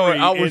carry. I know,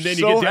 I was and then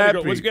so you get down happy.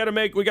 And go, we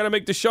got to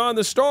make Deshaun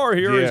the star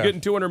here. Yeah. He's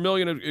getting $200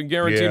 million in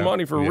guaranteed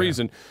money for a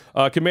reason.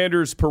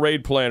 Commanders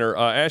parade planner,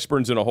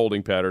 Ashburn's in a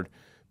holding pattern.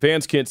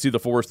 Fans can't see the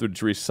forest through the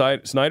trees.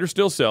 Snyder's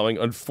still selling.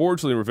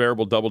 Unfortunately, Rivera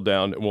will double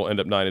down and will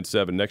end up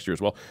 9-7 next year as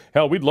well.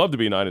 Hell, we'd love to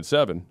be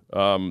 9-7.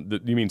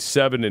 You mean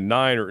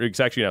 7-9, or it's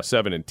actually now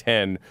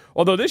 7-10.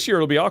 Although this year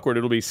it'll be awkward.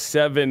 It'll be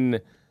 7.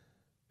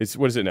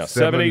 What is it now?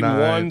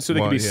 7-8-1. So they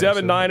could be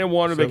 7-9-1,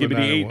 or they could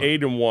be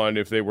 8-8-1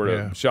 if they were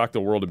to shock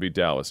the world and beat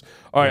Dallas.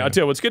 All right, I'll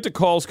tell you. Let's get to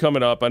calls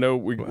coming up. I know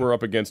we're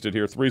up against it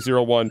here.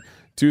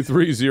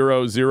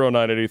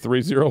 301-230-0980.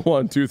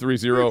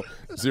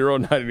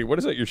 301-230-0980. What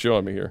is that you're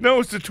showing me here? No,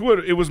 it's the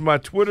Twitter. It was my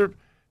Twitter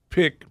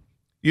pick.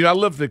 You know, I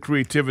love the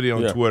creativity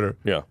on Twitter.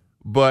 Yeah.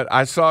 But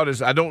I saw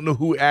this. I don't know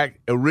who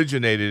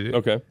originated it.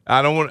 Okay.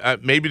 I don't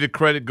want. Maybe the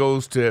credit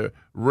goes to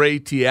Ray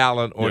T.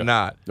 Allen or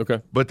not.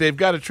 Okay. But they've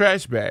got a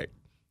trash bag.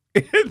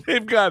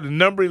 They've got a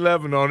number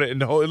 11 on it,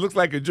 and it looks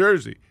like a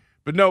jersey.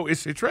 But no,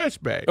 it's a trash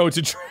bag. Oh, it's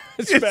a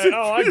trash bag.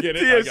 Oh, I get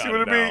it. Yeah, I see got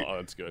what it I mean? now. Oh,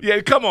 that's good. Yeah,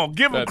 come on,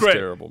 give them credit.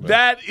 Terrible, man.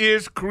 That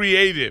is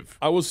creative.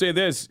 I will say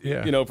this,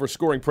 for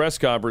scoring press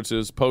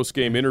conferences,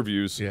 post-game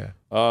interviews,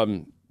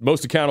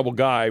 most accountable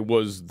guy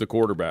was the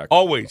quarterback.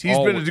 Always. He's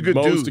been a good dude.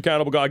 Most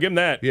accountable guy. Give him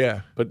that.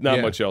 Yeah. But not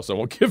much else I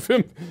won't give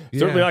him.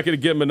 Certainly not going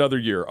to give him another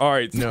year. All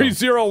right,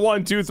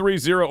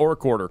 301-230 or a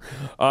quarter.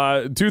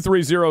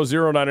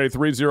 230-0980,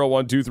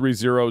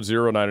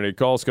 301-230-0980.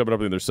 Calls coming up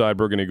on the other side.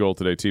 Burgundy Gold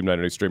today, Team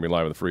 980 streaming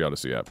live on the free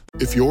Odyssey app.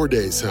 If your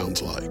day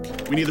sounds like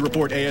we need the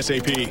report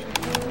ASAP,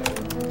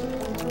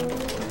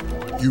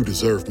 you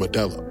deserve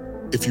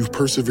Modelo. If you've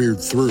persevered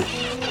through,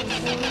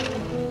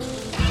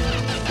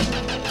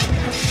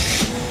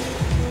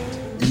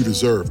 you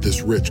deserve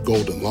this rich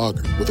golden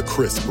lager with a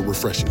crisp but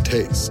refreshing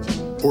taste.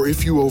 Or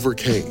if you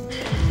overcame. 2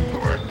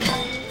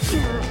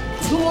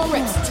 more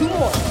reps, 2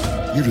 more.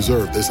 You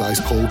deserve this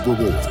ice-cold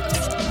reward.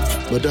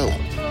 Modelo,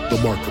 the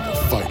Remarkable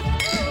Fighter.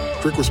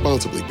 Drink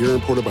responsibly. Beer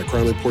imported by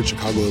Crown Imports,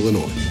 Chicago,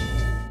 Illinois.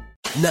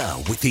 Now,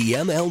 with the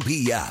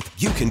MLB app,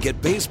 you can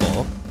get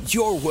baseball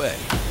your way.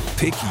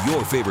 Pick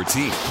your favorite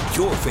team,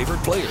 your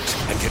favorite players,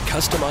 and get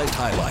customized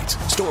highlights,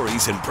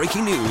 stories, and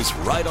breaking news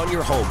right on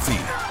your home feed.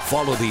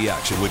 Follow the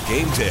action with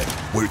Game 10,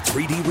 where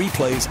 3D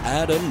replays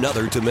add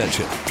another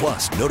dimension.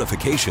 Plus,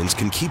 notifications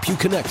can keep you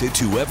connected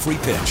to every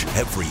pitch,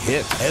 every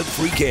hit,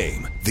 every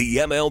game. The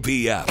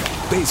MLB app.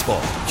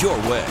 Baseball your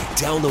way.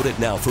 Download it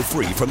now for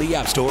free from the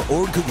App Store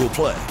or Google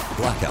Play.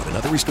 Blackout and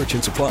other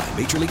restrictions apply.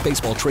 Major League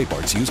Baseball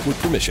trademarks used with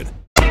permission.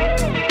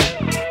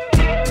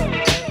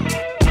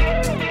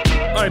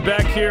 All right,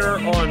 back here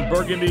on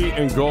Burgundy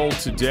and Gold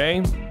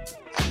today,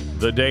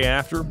 the day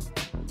after.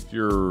 If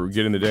you're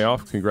getting the day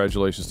off,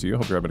 congratulations to you.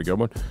 Hope you're having a good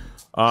one.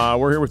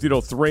 We're here with you till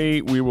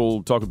 3. We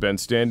will talk with Ben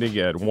Standing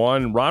at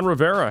 1. Ron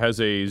Rivera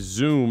has a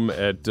Zoom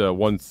at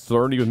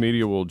 1:30 with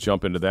media. We'll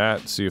jump into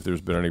that, see if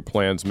there's been any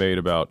plans made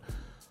about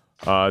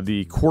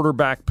the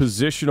quarterback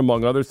position,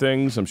 among other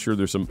things. I'm sure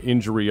there's some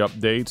injury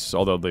updates,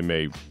 although they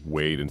may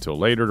wait until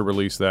later to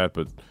release that,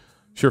 but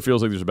sure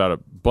feels like there's about a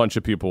bunch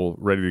of people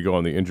ready to go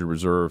on the injured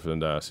reserve,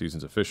 and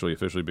season's officially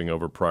being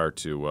over prior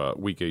to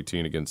Week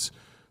 18 against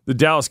the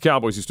Dallas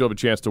Cowboys. You still have a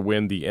chance to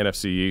win the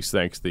NFC East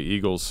thanks to the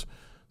Eagles'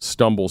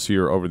 stumbles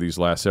here over these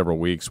last several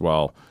weeks.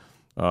 While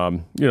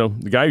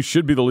the guy who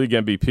should be the league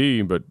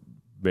MVP, but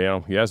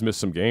he has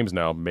missed some games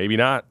now. Maybe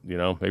not.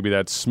 Maybe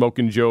that's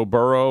smoking Joe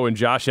Burrow and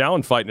Josh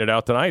Allen fighting it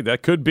out tonight.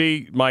 That could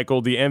be,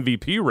 Michael, the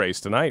MVP race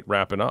tonight.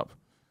 Wrapping up,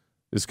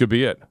 this could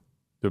be it.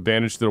 The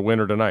advantage to the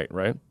winner tonight,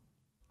 right?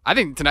 I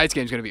think tonight's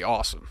game is going to be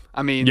awesome.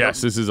 I mean,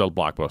 yes, this is a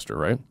blockbuster,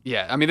 right?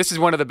 Yeah, I mean, this is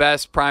one of the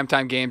best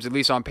primetime games, at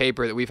least on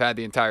paper, that we've had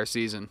the entire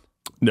season.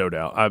 No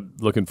doubt. I'm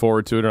looking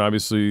forward to it, and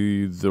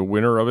obviously the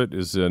winner of it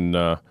is in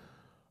a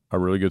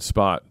really good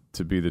spot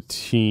to be the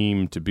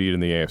team to beat in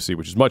the AFC,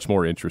 which is much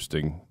more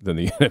interesting than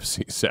the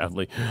NFC,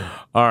 sadly.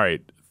 All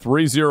right,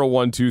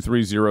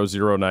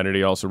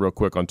 301-230-0980. Also, real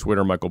quick on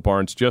Twitter, Michael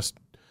Barnes, just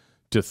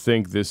to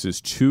think this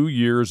is 2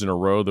 years in a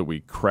row that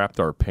we crapped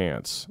our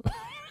pants.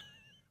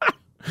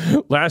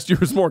 Last year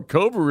was more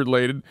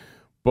COVID-related,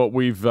 but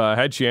we've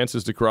had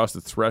chances to cross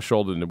the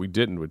threshold, and we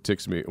didn't.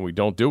 And we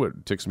don't do it.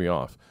 It ticks me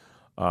off.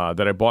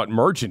 That I bought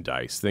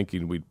merchandise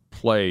thinking we'd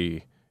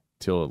play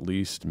till at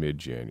least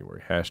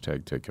mid-January.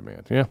 Hashtag take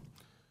command. Yeah,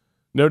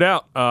 no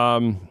doubt.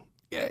 And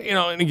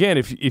again,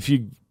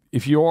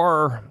 if you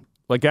are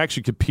like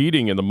actually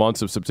competing in the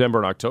months of September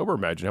and October,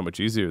 imagine how much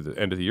easier the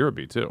end of the year would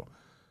be too.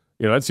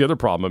 That's the other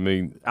problem. I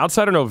mean,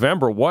 outside of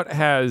November, what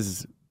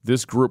has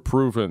this group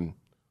proven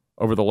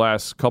over the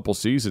last couple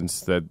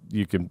seasons that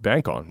you can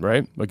bank on,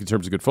 right? Like in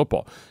terms of good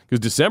football. Because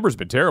December's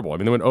been terrible. I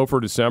mean, they went 0 for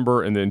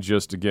December and then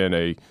just, again,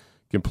 a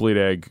complete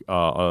egg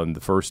on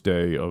the first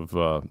day of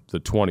the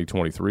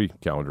 2023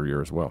 calendar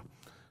year as well.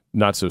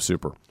 Not so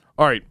super.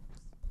 All right.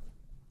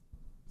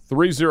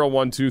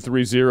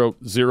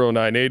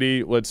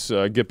 301-230-0980. Let's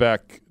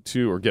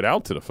get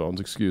out to the phones,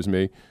 excuse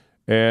me.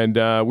 And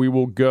we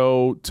will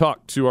go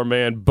talk to our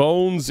man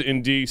Bones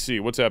in D.C.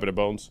 What's happening,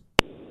 Bones?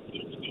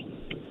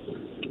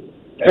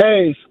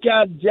 Hey,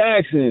 Scott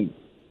Jackson.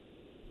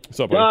 What's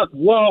up, Doc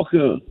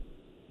Walker.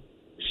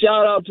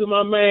 Shout out to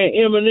my man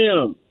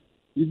Eminem.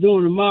 You're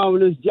doing a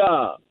marvelous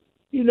job.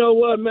 You know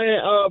what,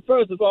 man?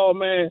 First of all,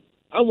 man,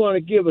 I want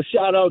to give a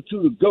shout out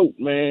to the GOAT,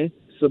 man.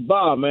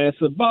 Sabah, man.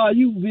 Sabah,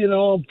 you been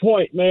on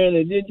point, man,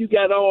 and then you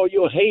got all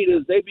your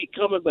haters. They be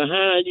coming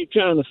behind you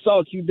trying to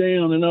salt you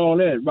down and all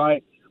that,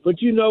 right?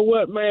 But you know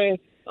what, man?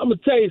 I'm going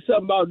to tell you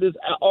something about this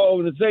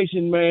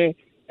organization, man.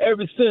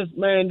 Ever since,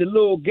 man, the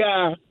little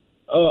guy,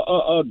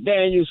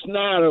 Daniel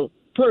Snyder,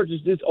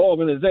 purchased this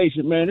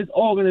organization, man, this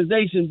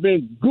organization's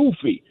been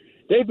goofy.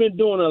 They've been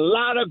doing a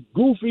lot of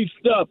goofy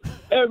stuff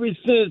ever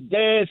since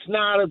Dan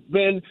Snyder's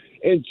been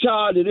in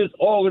charge of this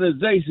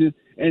organization.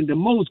 And the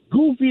most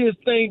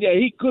goofiest thing that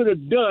he could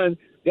have done,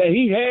 that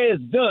he has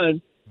done,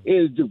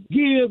 is to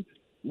give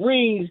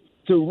rings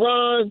to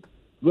Ron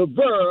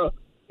Rivera,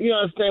 you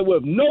understand,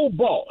 with no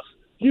boss.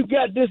 You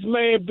got this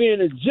man being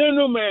a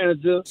general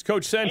manager. It's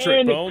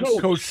coach-centric, Bones.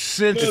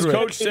 Coach-centric. It's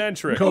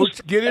coach-centric.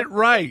 Coach, get it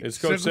right. It's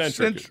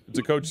coach-centric. It's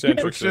a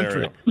coach-centric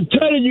scenario. I'm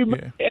telling you,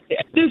 man,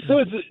 this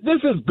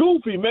is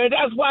goofy, man.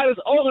 That's why this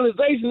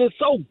organization is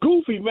so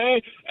goofy,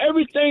 man.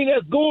 Everything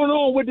that's going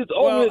on with this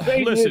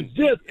organization is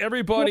just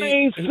everybody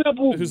plain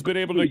simple. Who's been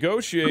able to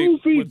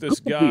negotiate with this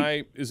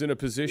guy is in a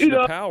position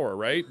of power,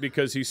 right?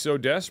 Because he's so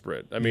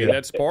desperate. I mean,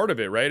 that's part of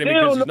it, right? I mean,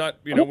 because he's not,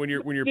 when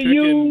you're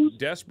picking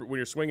desperate, when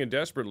you're swinging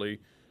desperately,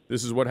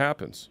 this is what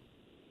happens.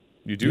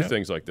 You do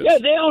things like this. Yeah,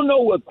 they don't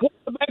know what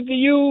quarterback to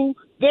use.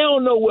 They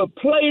don't know what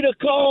play to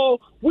call.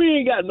 We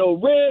ain't got no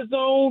red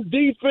zone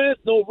defense,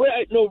 no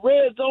red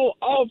zone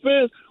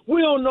offense.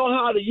 We don't know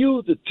how to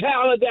use the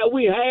talent that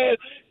we have.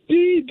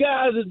 These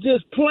guys are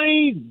just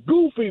plain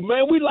goofy,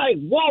 man. We like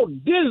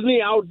Walt Disney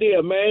out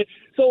there, man.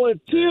 So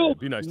until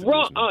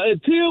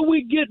until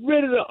we get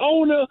rid of the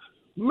owner,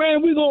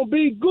 man, we're going to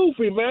be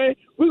goofy, man.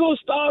 We're going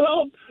to start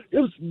off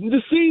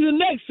the season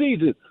next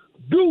season.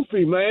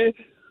 Goofy, man.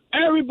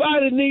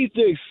 Everybody needs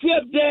to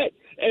accept that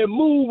and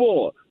move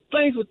on.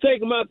 Thanks for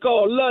taking my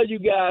call. Love you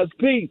guys.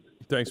 Peace.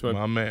 Thanks, man.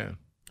 My man.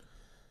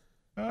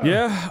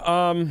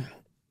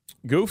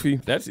 Goofy.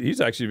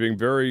 He's actually being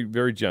very,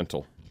 very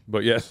gentle.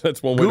 But yes,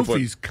 that's one way to put it.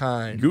 Goofy's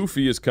kind.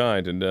 Goofy is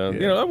kind, and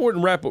I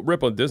wouldn't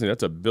rip on Disney.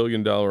 That's a $1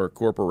 billion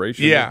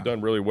corporation. Yeah, they've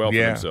done really well for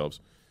themselves.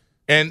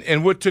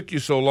 And what took you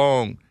so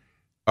long?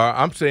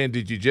 I'm saying,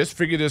 did you just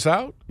figure this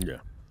out? Yeah.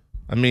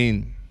 I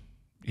mean,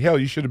 hell,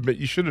 you should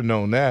have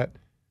known that.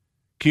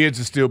 Kids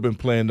have still been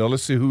playing, though.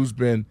 Let's see who's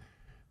been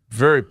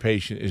very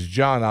patient. Is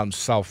John out in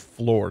South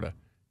Florida.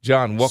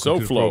 John, welcome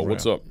to the program.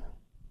 What's up?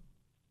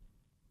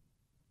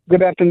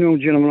 Good afternoon,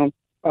 gentlemen.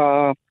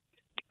 I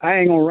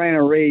ain't going to rant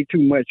and rave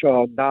too much,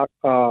 Doc.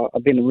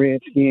 I've been a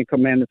Redskin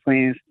Commander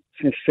fan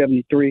since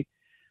 73,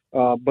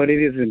 but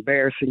it is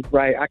embarrassing,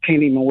 right? I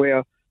can't even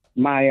wear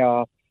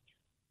my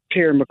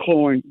Terry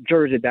McLaurin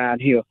jersey down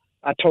here.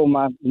 I told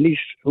my niece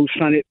whose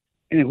son it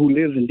and who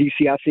lives in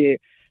D.C., I said,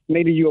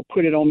 maybe you'll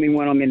put it on me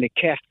when I'm in the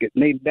casket.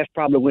 Maybe that's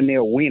probably when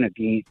they'll win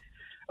again.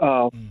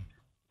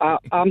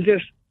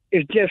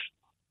 It's just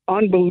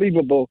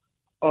unbelievable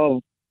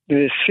of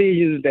the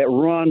decisions that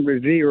Ron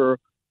Rivera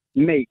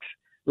makes,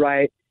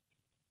 right?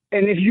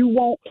 And if you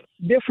want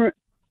different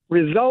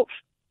results,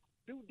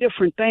 do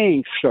different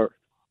things, sir.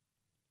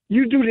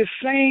 You do the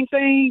same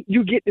thing,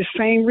 you get the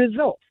same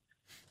results.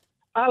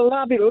 I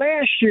lobbied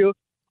last year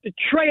to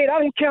trade. I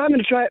don't care how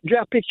many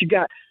draft picks you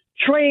got.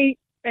 Trade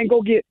and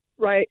go get,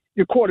 right,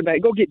 your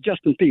quarterback. Go get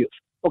Justin Fields,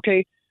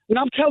 okay? And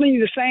I'm telling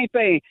you the same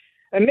thing.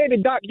 And maybe,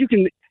 Doc, you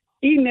can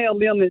email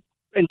them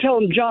and tell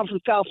them John from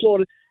South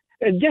Florida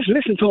and just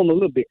listen to them a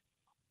little bit.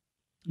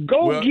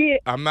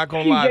 Get I'm not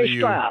going to lie to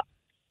you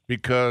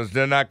because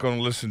they're not going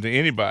to listen to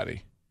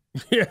anybody,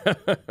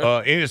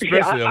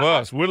 especially of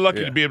us. We're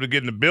lucky to be able to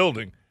get in the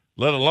building,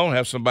 let alone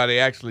have somebody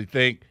actually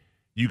think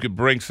you could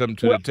bring something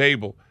to the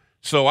table.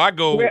 So I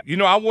go,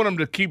 I want them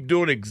to keep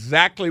doing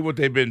exactly what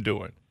they've been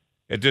doing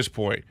at this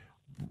point.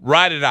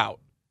 Ride it out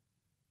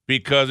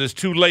because it's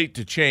too late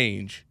to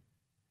change,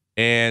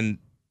 and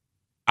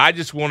I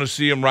just want to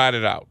see them ride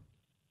it out.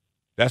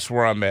 That's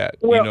where I'm at.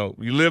 Well,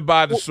 you live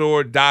by the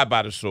sword, die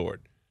by the sword.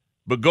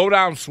 But go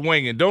down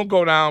swinging. Don't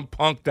go down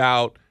punked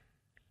out,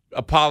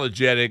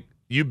 apologetic.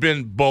 You've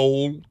been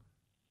bold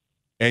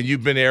and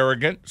you've been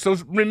arrogant. So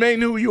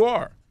remain who you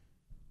are.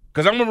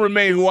 Because I'm going to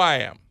remain who I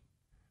am.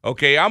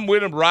 Okay, I'm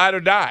with him, ride or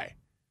die.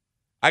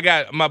 I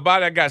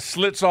got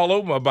slits all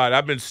over my body.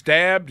 I've been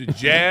stabbed and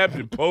jabbed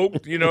and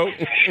poked,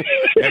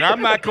 and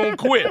I'm not going to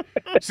quit.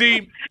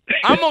 See,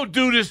 I'm going to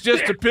do this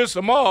just to piss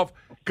them off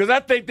because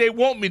I think they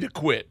want me to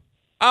quit.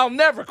 I'll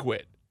never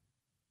quit.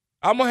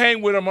 I'm going to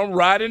hang with them. I'm going to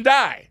ride and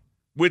die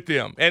with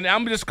them. And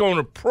I'm just going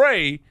to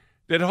pray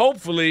that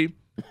hopefully,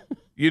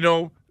 we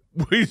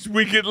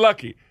get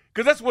lucky.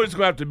 Because that's what it's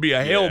going to have to be,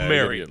 a Hail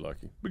Mary. Get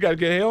lucky. We got to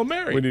get a Hail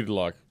Mary. We need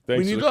luck.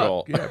 Thanks for the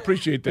call. Yeah,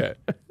 appreciate that.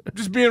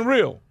 Just being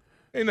real.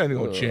 Ain't nothing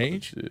going to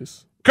change.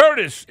 Geez.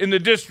 Curtis in the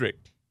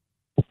district.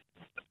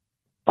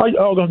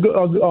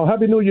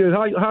 Happy New Year.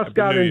 How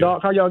Scott and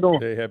Doc? How y'all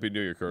doing? Hey, Happy New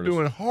Year, Curtis.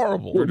 Doing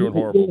horrible. We're doing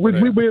horrible.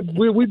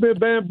 We've been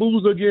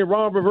bamboozled again.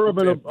 Ron Rivera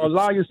been a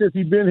liar since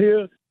he's been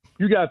here.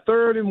 You got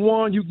 3rd and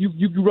 1.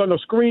 You run a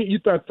screen. You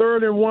got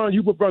 3rd and 1.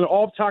 You run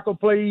off tackle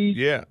plays.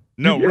 Yeah.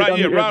 No,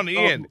 around the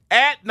end.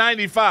 At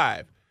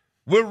 95.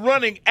 We're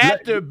running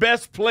at their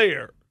best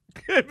player.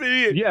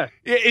 Yeah.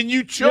 And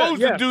you chose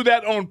to do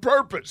that on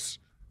purpose.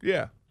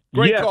 Yeah.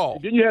 Great call.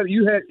 Then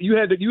you had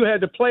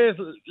the players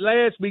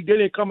last week. They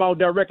didn't come out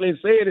directly and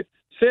said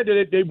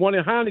that they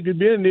wanted Heineken to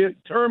be in there.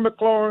 Terry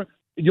McLaurin,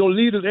 your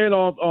leaders, and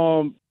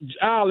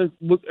Allen,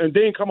 and they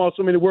didn't come out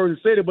so many words and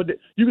said it. But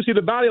you can see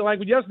the body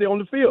language yesterday on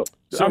the field.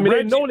 So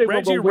they know they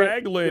Reggie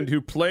Ragland,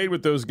 who played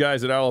with those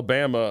guys at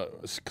Alabama,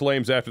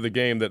 claims after the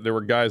game that there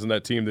were guys on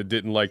that team that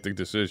didn't like the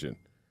decision.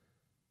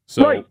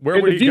 So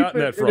where would he gotten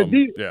that from?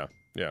 Yeah.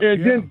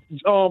 And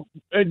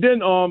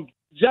then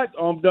Jack,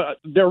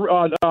 their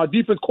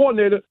defense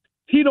coordinator,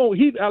 he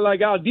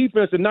like our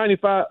defense in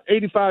 95,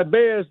 85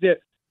 Bears that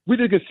we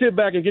just can sit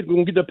back and get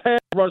the pass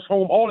rush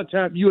home all the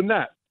time. You're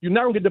not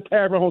gonna get the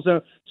pass rush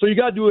home. So you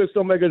gotta do is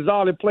some make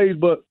exotic plays.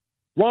 But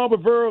Ron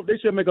Rivera, they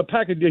should make a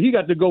package deal. He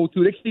got to go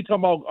too. They keep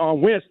talking about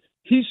Wentz.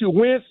 He should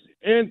Wentz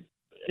and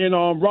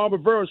Ron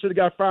Rivera should have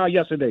got fired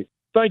yesterday.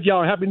 Thank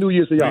y'all. Happy New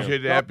Year to y'all.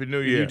 Appreciate it. Happy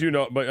New Year. You do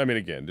know, but I mean,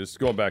 again, just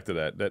going back to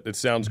that it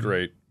sounds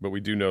great, but we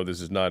do know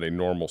this is not a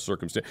normal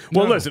circumstance.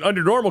 Well, listen,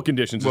 under normal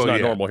conditions, it's not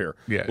normal here.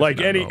 Yeah,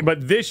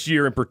 but this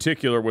year in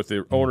particular, with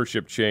the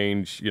ownership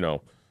change,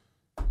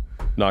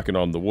 knocking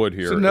on the wood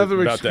here, it's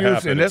another about excuse, to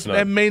happen. and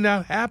that may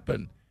not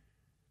happen.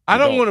 I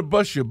don't want to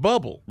bust your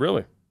bubble.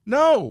 Really?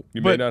 No,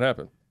 you may not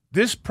happen.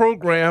 This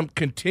program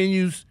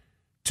continues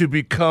to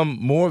become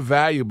more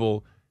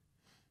valuable,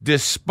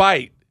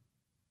 despite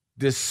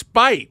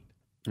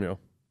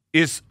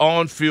its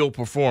on-field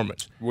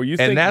performance. Well,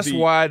 and that's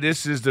why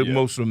this is the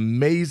most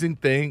amazing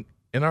thing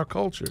in our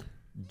culture.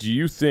 Do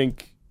you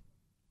think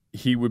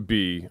he would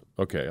be,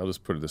 okay, I'll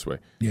just put it this way,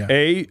 yeah.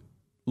 A,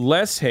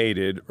 less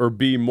hated, or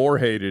B, more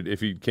hated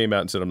if he came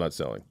out and said, I'm not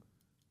selling?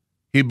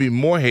 He'd be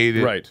more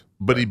hated, right,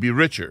 but he'd be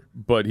richer.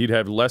 But he'd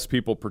have less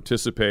people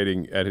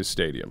participating at his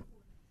stadium.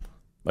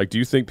 Like, do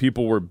you think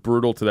people were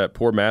brutal to that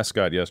poor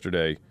mascot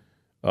yesterday?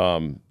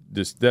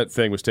 That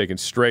thing was taking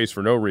strays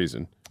for no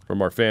reason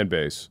from our fan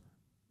base.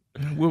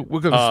 We're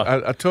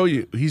gonna. I told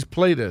you, he's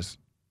played us.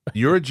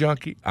 You're a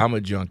junkie. I'm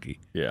a junkie.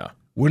 Yeah.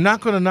 We're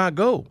not going to not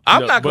go.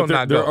 I'm not going to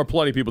not go. There are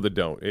plenty of people that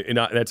don't, and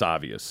that's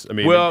obvious. I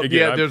mean, well,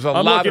 again, there's a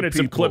lot of I'm looking at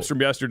people. some clips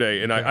from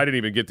yesterday, and I didn't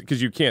even get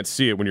because you can't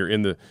see it when you're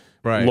in the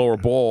lower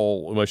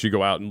bowl unless you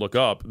go out and look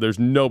up. There's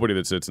nobody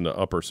that sits in the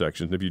upper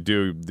sections. If you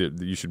do,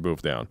 you should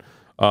move down.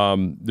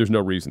 There's no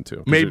reason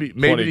to. Maybe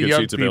the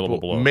young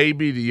people.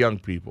 Maybe the young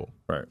people.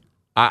 Right.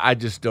 I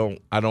just don't.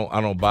 I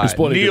don't buy There's it.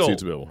 Plenty Neil, of good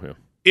seats available. Yeah.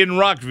 In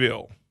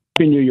Rockville.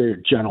 Happy New Year,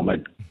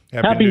 gentlemen.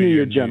 Happy New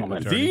Year,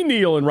 gentlemen. The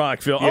Neil in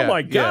Rockville. Yeah, oh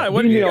my God!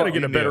 What, you got to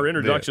get a better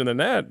introduction than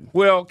that.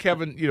 Well,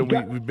 Kevin,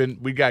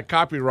 we got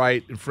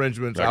copyright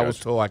infringements. I was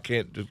told I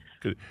can't.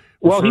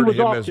 Well, he was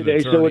off today,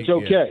 so it's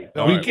okay.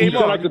 Yeah. No, he said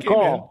I could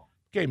call.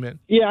 Came in.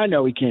 Yeah, I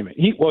know he came in.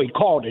 He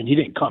called in. He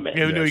didn't come in.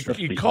 Yeah, no,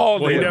 he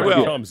called in. He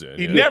never comes in.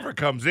 He never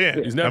comes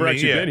in. He's never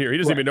actually been here. He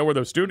doesn't even know where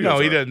those studios are. No,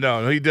 he doesn't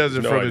know. He does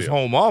it from his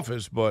home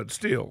office, but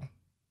still.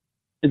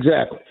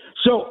 Exactly.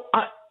 So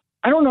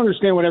I don't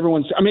understand what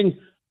everyone's – I mean,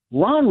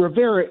 Ron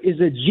Rivera is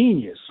a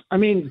genius. I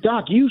mean,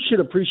 Doc, you should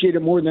appreciate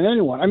it more than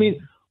anyone. I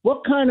mean,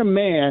 what kind of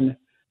man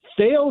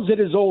fails at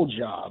his old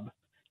job,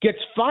 gets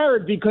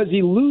fired because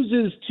he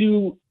loses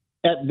to,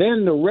 at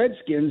then, the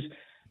Redskins,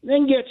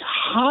 then gets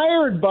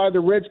hired by the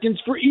Redskins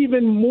for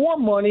even more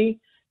money,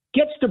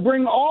 gets to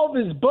bring all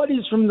of his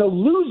buddies from the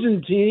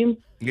losing team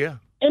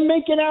and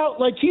make it out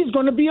like he's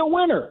going to be a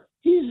winner.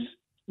 He's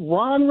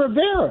Ron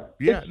Rivera.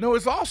 Yeah,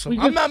 it's awesome.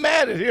 I'm not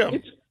mad at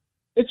him.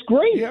 It's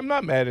great. Yeah, I'm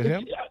not mad at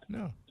him.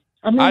 No.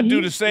 I mean, I'd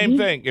do the same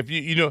thing. If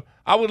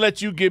I would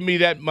let you give me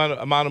that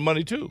amount of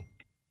money too.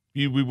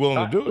 You'd be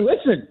willing to do it.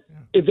 Listen,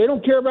 if they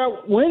don't care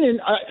about winning,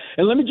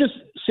 and let me just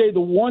say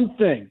the one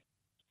thing: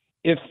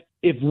 if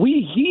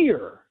we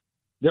hear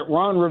that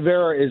Ron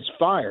Rivera is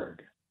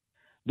fired,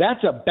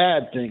 That's a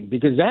bad thing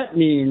because that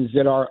means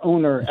that our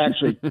owner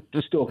actually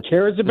still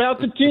cares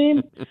about the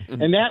team,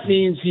 and that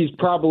means he's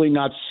probably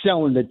not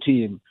selling the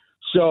team.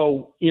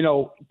 So,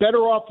 better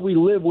off we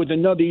live with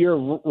another year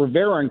of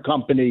Rivera and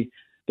company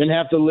than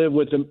have to live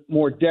with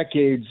more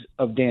decades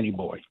of Danny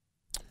Boy.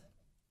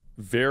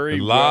 A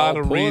lot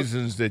of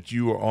reasons that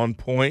you are on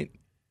point.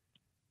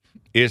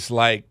 It's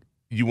like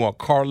you want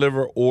car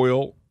liver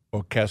oil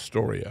or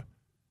Castoria.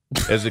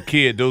 As a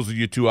kid, those are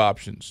your two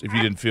options if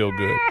you didn't feel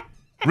good.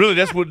 Really,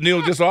 that's what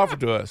Neil just offered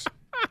to us.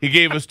 He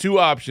gave us two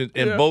options,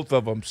 and both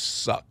of them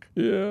suck.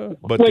 Yeah.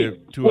 But they're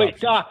two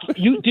options. Doc,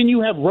 didn't you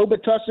have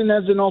Robitussin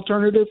as an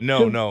alternative?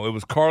 No, it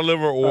was car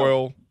liver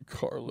oil.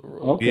 Car liver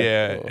oil.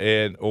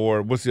 Yeah,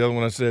 or what's the other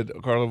one I said?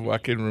 Car liver, I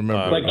can't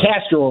remember. Like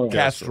castor oil.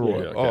 Castor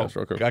oil.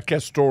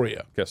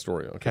 Castoria.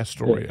 Castoria. Okay.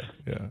 Castoria,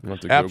 yeah.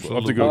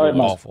 Absolutely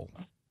awful.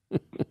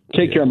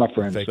 Take care, my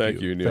friend.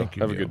 Thank you, Neil.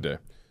 Have a good day.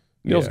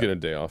 Neil's getting a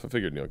day off. I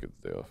figured Neil gets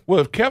a day off. Well,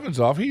 if Kevin's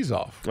off, he's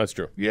off. That's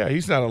true. Yeah,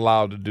 he's not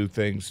allowed to do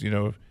things,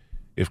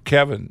 if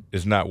Kevin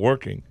is not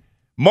working.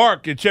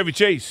 Mark at Chevy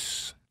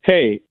Chase.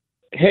 Hey,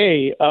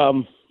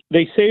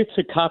 they say it's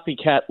a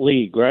copycat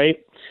league, right?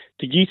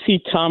 Did you see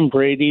Tom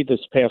Brady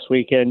this past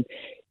weekend?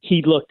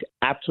 He looked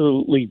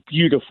absolutely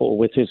beautiful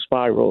with his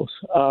spirals.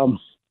 So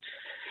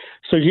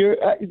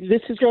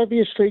this is going to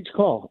be a strange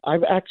call.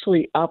 I'm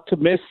actually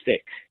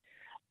optimistic.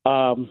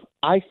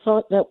 I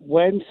thought that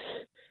Wentz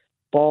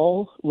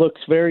ball looks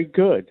very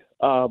good.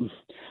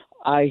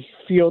 I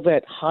feel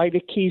that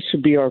Heinicke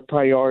should be our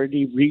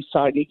priority,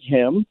 re-signing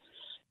him.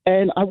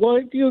 And I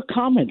want to do a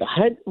comment.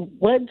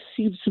 Wentz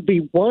seems to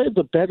be one of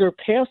the better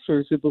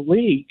passers in the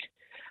league.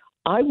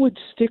 I would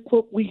stick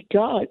what we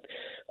got.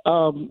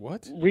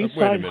 What?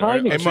 Re-sign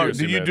Heinicke. Hey,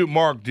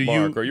 Mark, do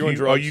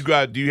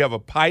you have a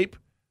pipe?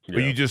 Yeah. Or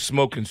are you just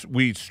smoking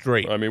weed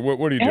straight? I mean, what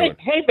are you doing?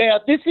 Hey, man,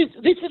 this is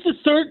the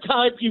third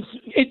time you've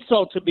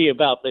insulted me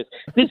about this.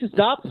 This is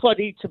not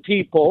funny to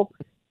people,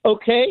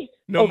 okay?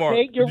 No, okay? Mark,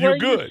 you're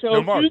good.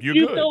 No, Mark, you're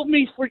you've good. known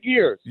me for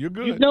years. You're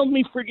good. You've known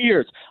me for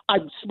years.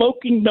 I'm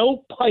smoking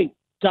no pipe,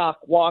 Doc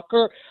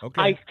Walker.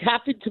 Okay. I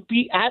happened to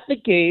be at the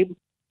game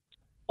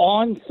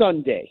on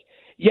Sunday.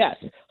 Yes,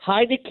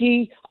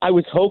 Heinicke, I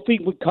was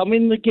hoping would come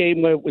in the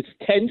game when it was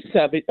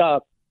 10-7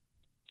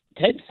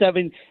 and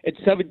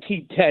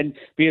 17-10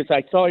 because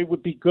I thought it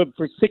would be good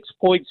for 6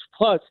 points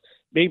plus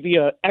maybe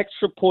an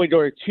extra point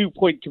or a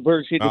 2-point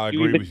conversion if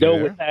you even know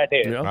what that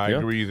is. Yeah, I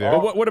agree there.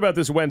 But what about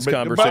this Wentz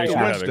conversation you're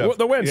having?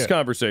 The Wentz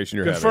conversation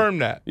you're having. Confirm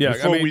that. Yeah,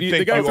 before we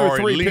think the guy you threw are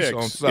 3 at least picks.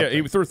 on something.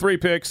 Yeah, he threw 3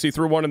 picks. He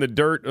threw one in the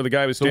dirt. The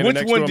guy was standing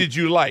next to him. Which one did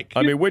you like?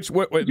 I mean, You're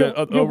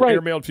right.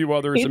 airmailed a few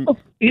others. In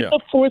the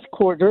fourth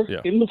quarter,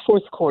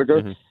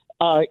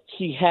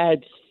 he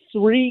had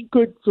 3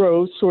 good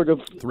throws, sort of.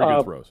 3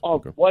 good throws.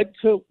 Okay. One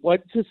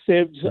to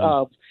Sims,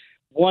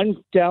 one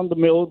down the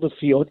middle of the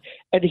field,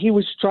 and he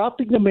was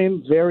dropping them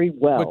in very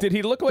well. But did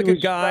he look like a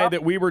guy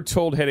that we were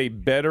told had a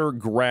better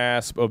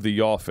grasp of the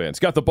offense?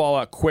 Got the ball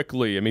out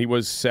quickly. I mean, he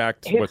was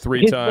sacked, 3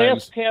 times? His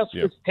last pass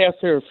was pass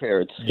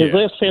interference. His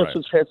last pass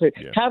was pass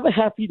interference. Have a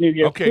happy New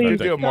Year. Okay, good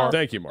deal, Mark.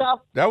 Thank you, Mark.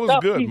 That was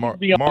good,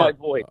 Mark. Mark.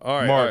 All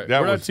right, Mark,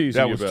 we're not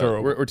teasing you about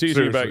terrible. We're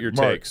teasing you about your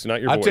takes,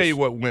 not your voice. I'll tell you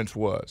what Wentz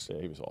was. Yeah,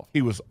 he was awful.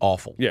 He was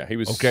awful. Yeah, he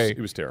was okay.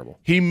 He was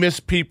terrible. He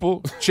missed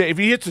people. If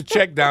he hits a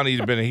check down, he'd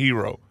have been a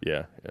hero.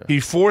 Yeah.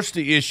 He forced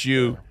the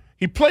issue.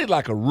 He played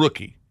like a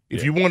rookie.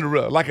 If you want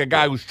to, like a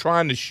guy who's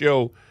trying to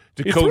show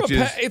the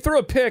coaches. He threw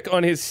a pick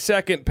on his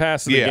second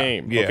pass of the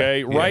game.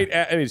 Okay, right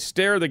at, and he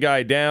stared the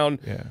guy down.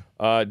 Yeah.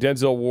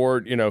 Denzel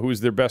Ward, who's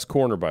their best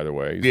corner, by the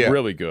way. He's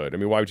really good. I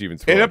mean, why would you even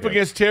throw? And up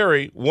against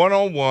Terry,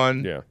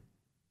 1-on-1. Yeah.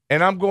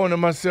 And I'm going to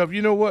myself,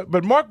 you know what?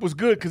 But Mark was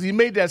good because he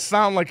made that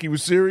sound like he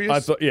was serious.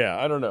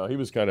 I don't know. He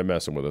was kind of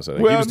messing with us. I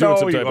think well, he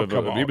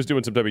was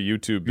doing some type of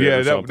YouTube bit. Yeah,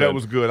 or something. that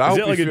was good. Is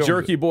it like a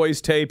Jerky Boys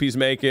tape he's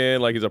making?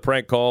 Like it's a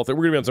prank call? We're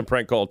gonna be on some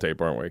prank call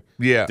tape, aren't we?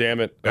 Yeah. Damn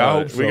it! I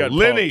hope so. We got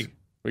Lenny.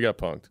 We got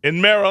punked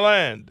in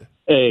Maryland.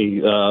 Hey,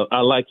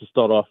 I like to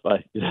start off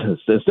by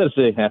instead of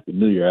saying Happy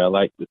New Year, I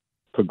like the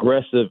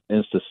progressive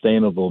and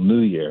sustainable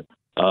New Year,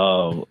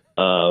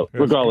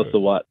 regardless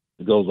of what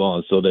goes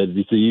on. So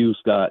that to you,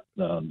 Scott,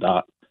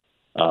 Doc.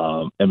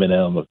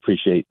 Eminem,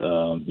 appreciate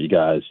you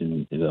guys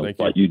and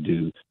what you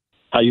do,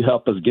 how you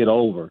help us get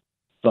over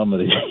some of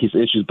these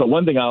issues. But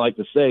one thing I like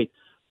to say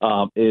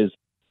is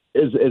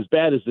as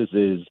bad as this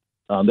is,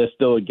 there's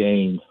still a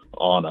game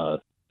on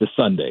this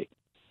Sunday,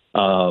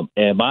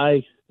 and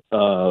my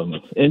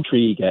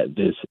intrigue at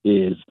this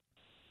is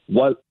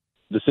what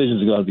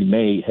decisions are going to be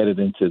made headed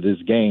into this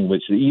game.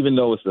 Which, even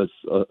though it's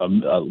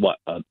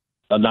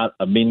not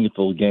a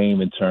meaningful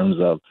game in terms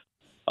of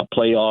a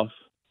playoff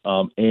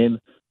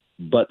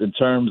but in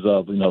terms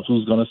of,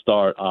 who's going to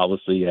start,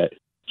 obviously, at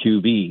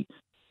QB,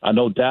 I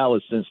know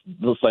Dallas, since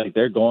it looks like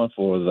they're going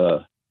for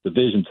the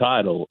division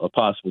title, a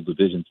possible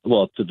division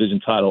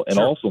title, and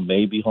also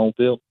maybe home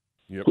field.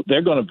 Yep.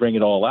 They're going to bring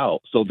it all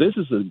out. So this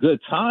is a good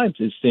time,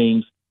 it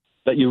seems,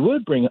 that you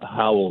would bring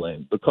Howell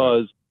in,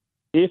 because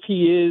if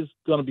he is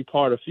going to be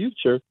part of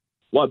future,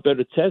 what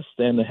better test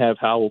than to have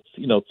Howell,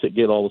 to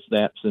get all the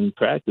snaps in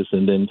practice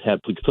and then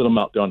have to put him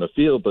out there on the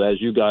field. But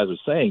as you guys are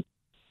saying,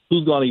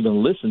 who's going to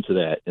even listen to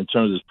that in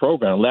terms of this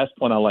program? Last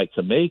point I like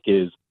to make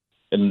is,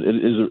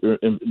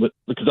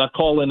 because I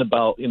call in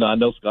about, I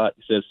know Scott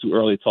said it's too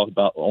early to talk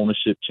about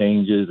ownership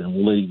changes and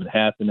will it even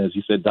happen, as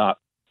you said, Doc.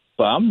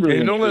 But I'm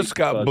really don't let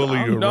Scott bully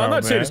you around. No, I'm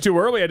not saying man. it's too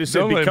early. I just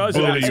said because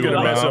it's going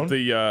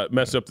to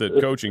mess up the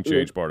coaching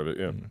change part of it.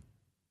 Yeah.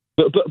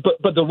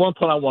 But the one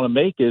point I want to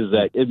make is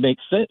that it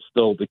makes sense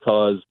though,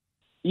 because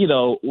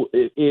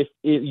if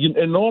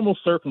in normal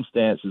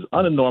circumstances,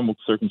 under normal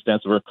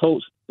circumstances, where a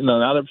coach, and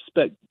I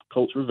respect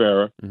Coach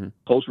Rivera,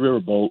 Coach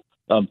Riverboat,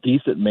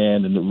 decent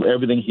man, and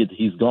everything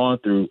he's gone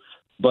through.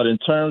 But in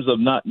terms of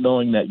not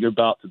knowing that you're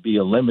about to be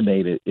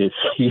eliminated if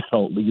you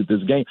don't leave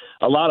this game,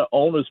 a lot of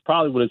owners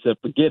probably would have said,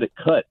 "Forget it,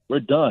 cut, we're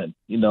done."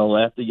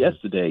 After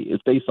yesterday,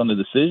 it's based on the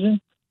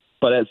decision.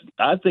 But as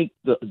I think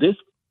this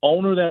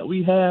owner that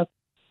we have,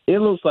 it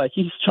looks like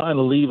he's trying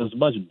to leave as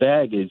much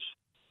baggage.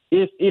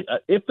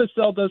 If the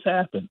sell does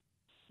happen,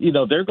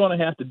 they're going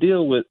to have to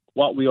deal with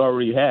what we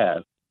already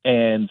have.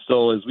 And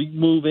so as we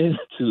move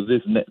into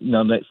this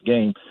next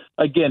game,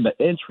 again, the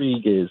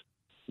intrigue is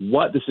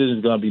what decision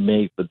is going to be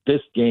made for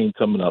this game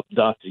coming up.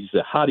 Doctor, you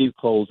said, how do you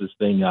close this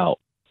thing out?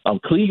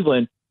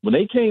 Cleveland, when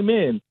they came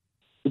in,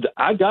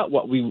 I got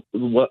what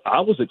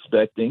I was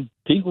expecting.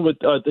 People would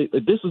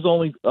this was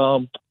only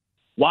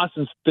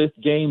Watson's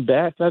 5th game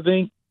back, I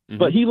think,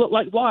 but he looked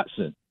like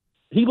Watson.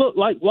 He looked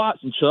like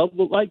Watson. Chubb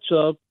looked like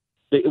Chubb.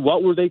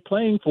 What were they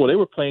playing for? They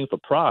were playing for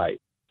pride.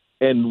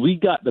 And we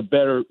got the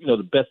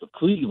best of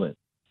Cleveland.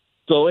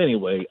 So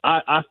anyway,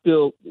 I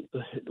feel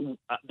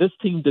this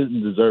team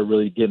didn't deserve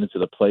really getting into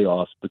the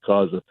playoffs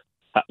because of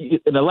 –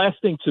 and the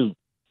last thing, too,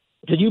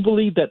 can you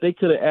believe that they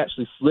could have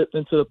actually slipped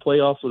into the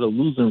playoffs with a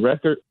losing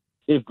record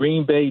if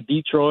Green Bay,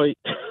 Detroit,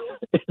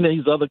 and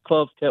these other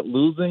clubs kept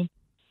losing?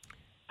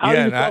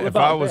 If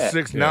I was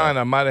 6'9",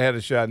 I might have had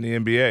a shot in the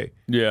NBA.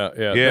 Yeah.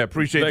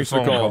 Appreciate the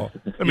phone call.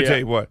 Let me tell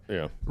you what.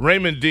 Yeah.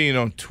 Raymond Dean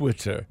on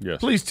Twitter. Yes.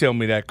 Please tell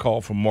me that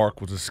call from Mark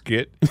was a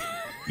skit.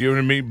 You know what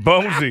I mean?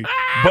 Bonesy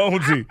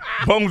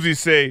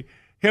say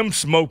him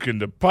smoking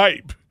the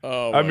pipe.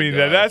 Oh, I mean,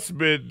 that's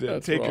been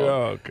That's take wrong.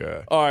 Oh,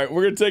 God. All right,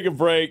 we're going to take a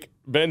break.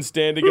 Ben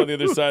standing on the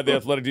other side of the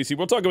Athletic DC.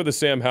 We'll talk about the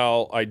Sam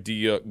Howell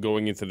idea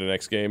going into the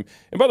next game.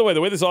 And by the way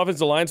this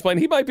offensive line's playing,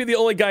 he might be the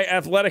only guy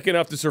athletic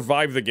enough to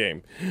survive the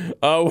game.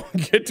 We'll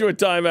get to a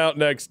timeout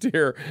next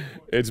here.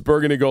 It's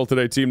Burgundy Gold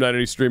today. Team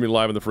 980 streaming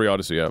live on the free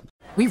Odyssey app.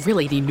 We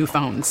really need new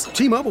phones.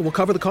 T-Mobile will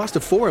cover the cost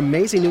of 4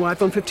 amazing new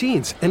iPhone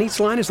 15s, and each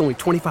line is only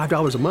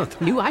 $25 a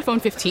month. New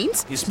iPhone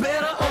 15s? It's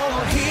better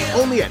over here.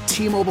 Only at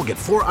T-Mobile, get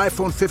 4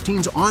 iPhone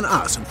 15s on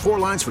us and 4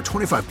 lines for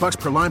 $25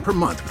 per line per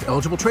month with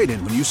eligible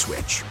trade-in when you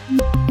switch.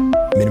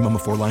 Minimum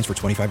of 4 lines for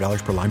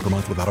 $25 per line per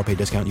month with autopay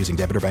discount using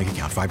debit or bank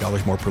account.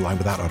 $5 more per line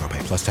without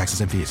autopay, plus taxes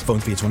and fees. Phone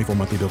fee at 24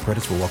 monthly bill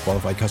credits for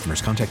well-qualified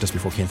customers. Contact us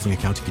before canceling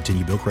account to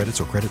continue bill credits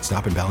or credit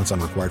stop and balance on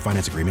required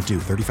finance agreement due.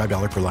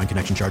 $35 per line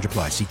connection charge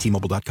applies. See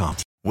T-Mobile.com.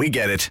 We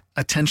get it.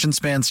 Attention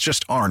spans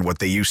just aren't what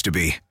they used to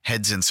be.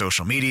 Heads in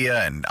social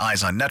media and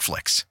eyes on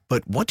Netflix.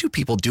 But what do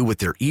people do with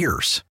their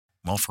ears?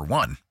 Well, for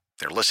one,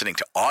 they're listening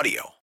to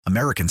audio.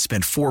 Americans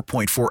spend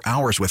 4.4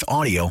 hours with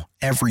audio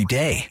every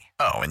day.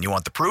 Oh, and you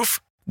want the proof?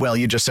 Well,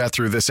 you just sat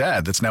through this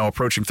ad that's now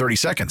approaching 30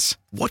 seconds.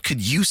 What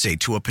could you say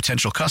to a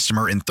potential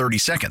customer in 30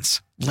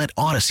 seconds? Let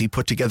Odyssey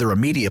put together a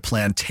media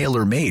plan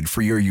tailor-made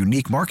for your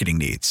unique marketing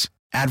needs.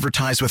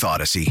 Advertise with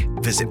Odyssey.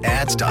 Visit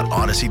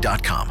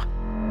ads.odyssey.com.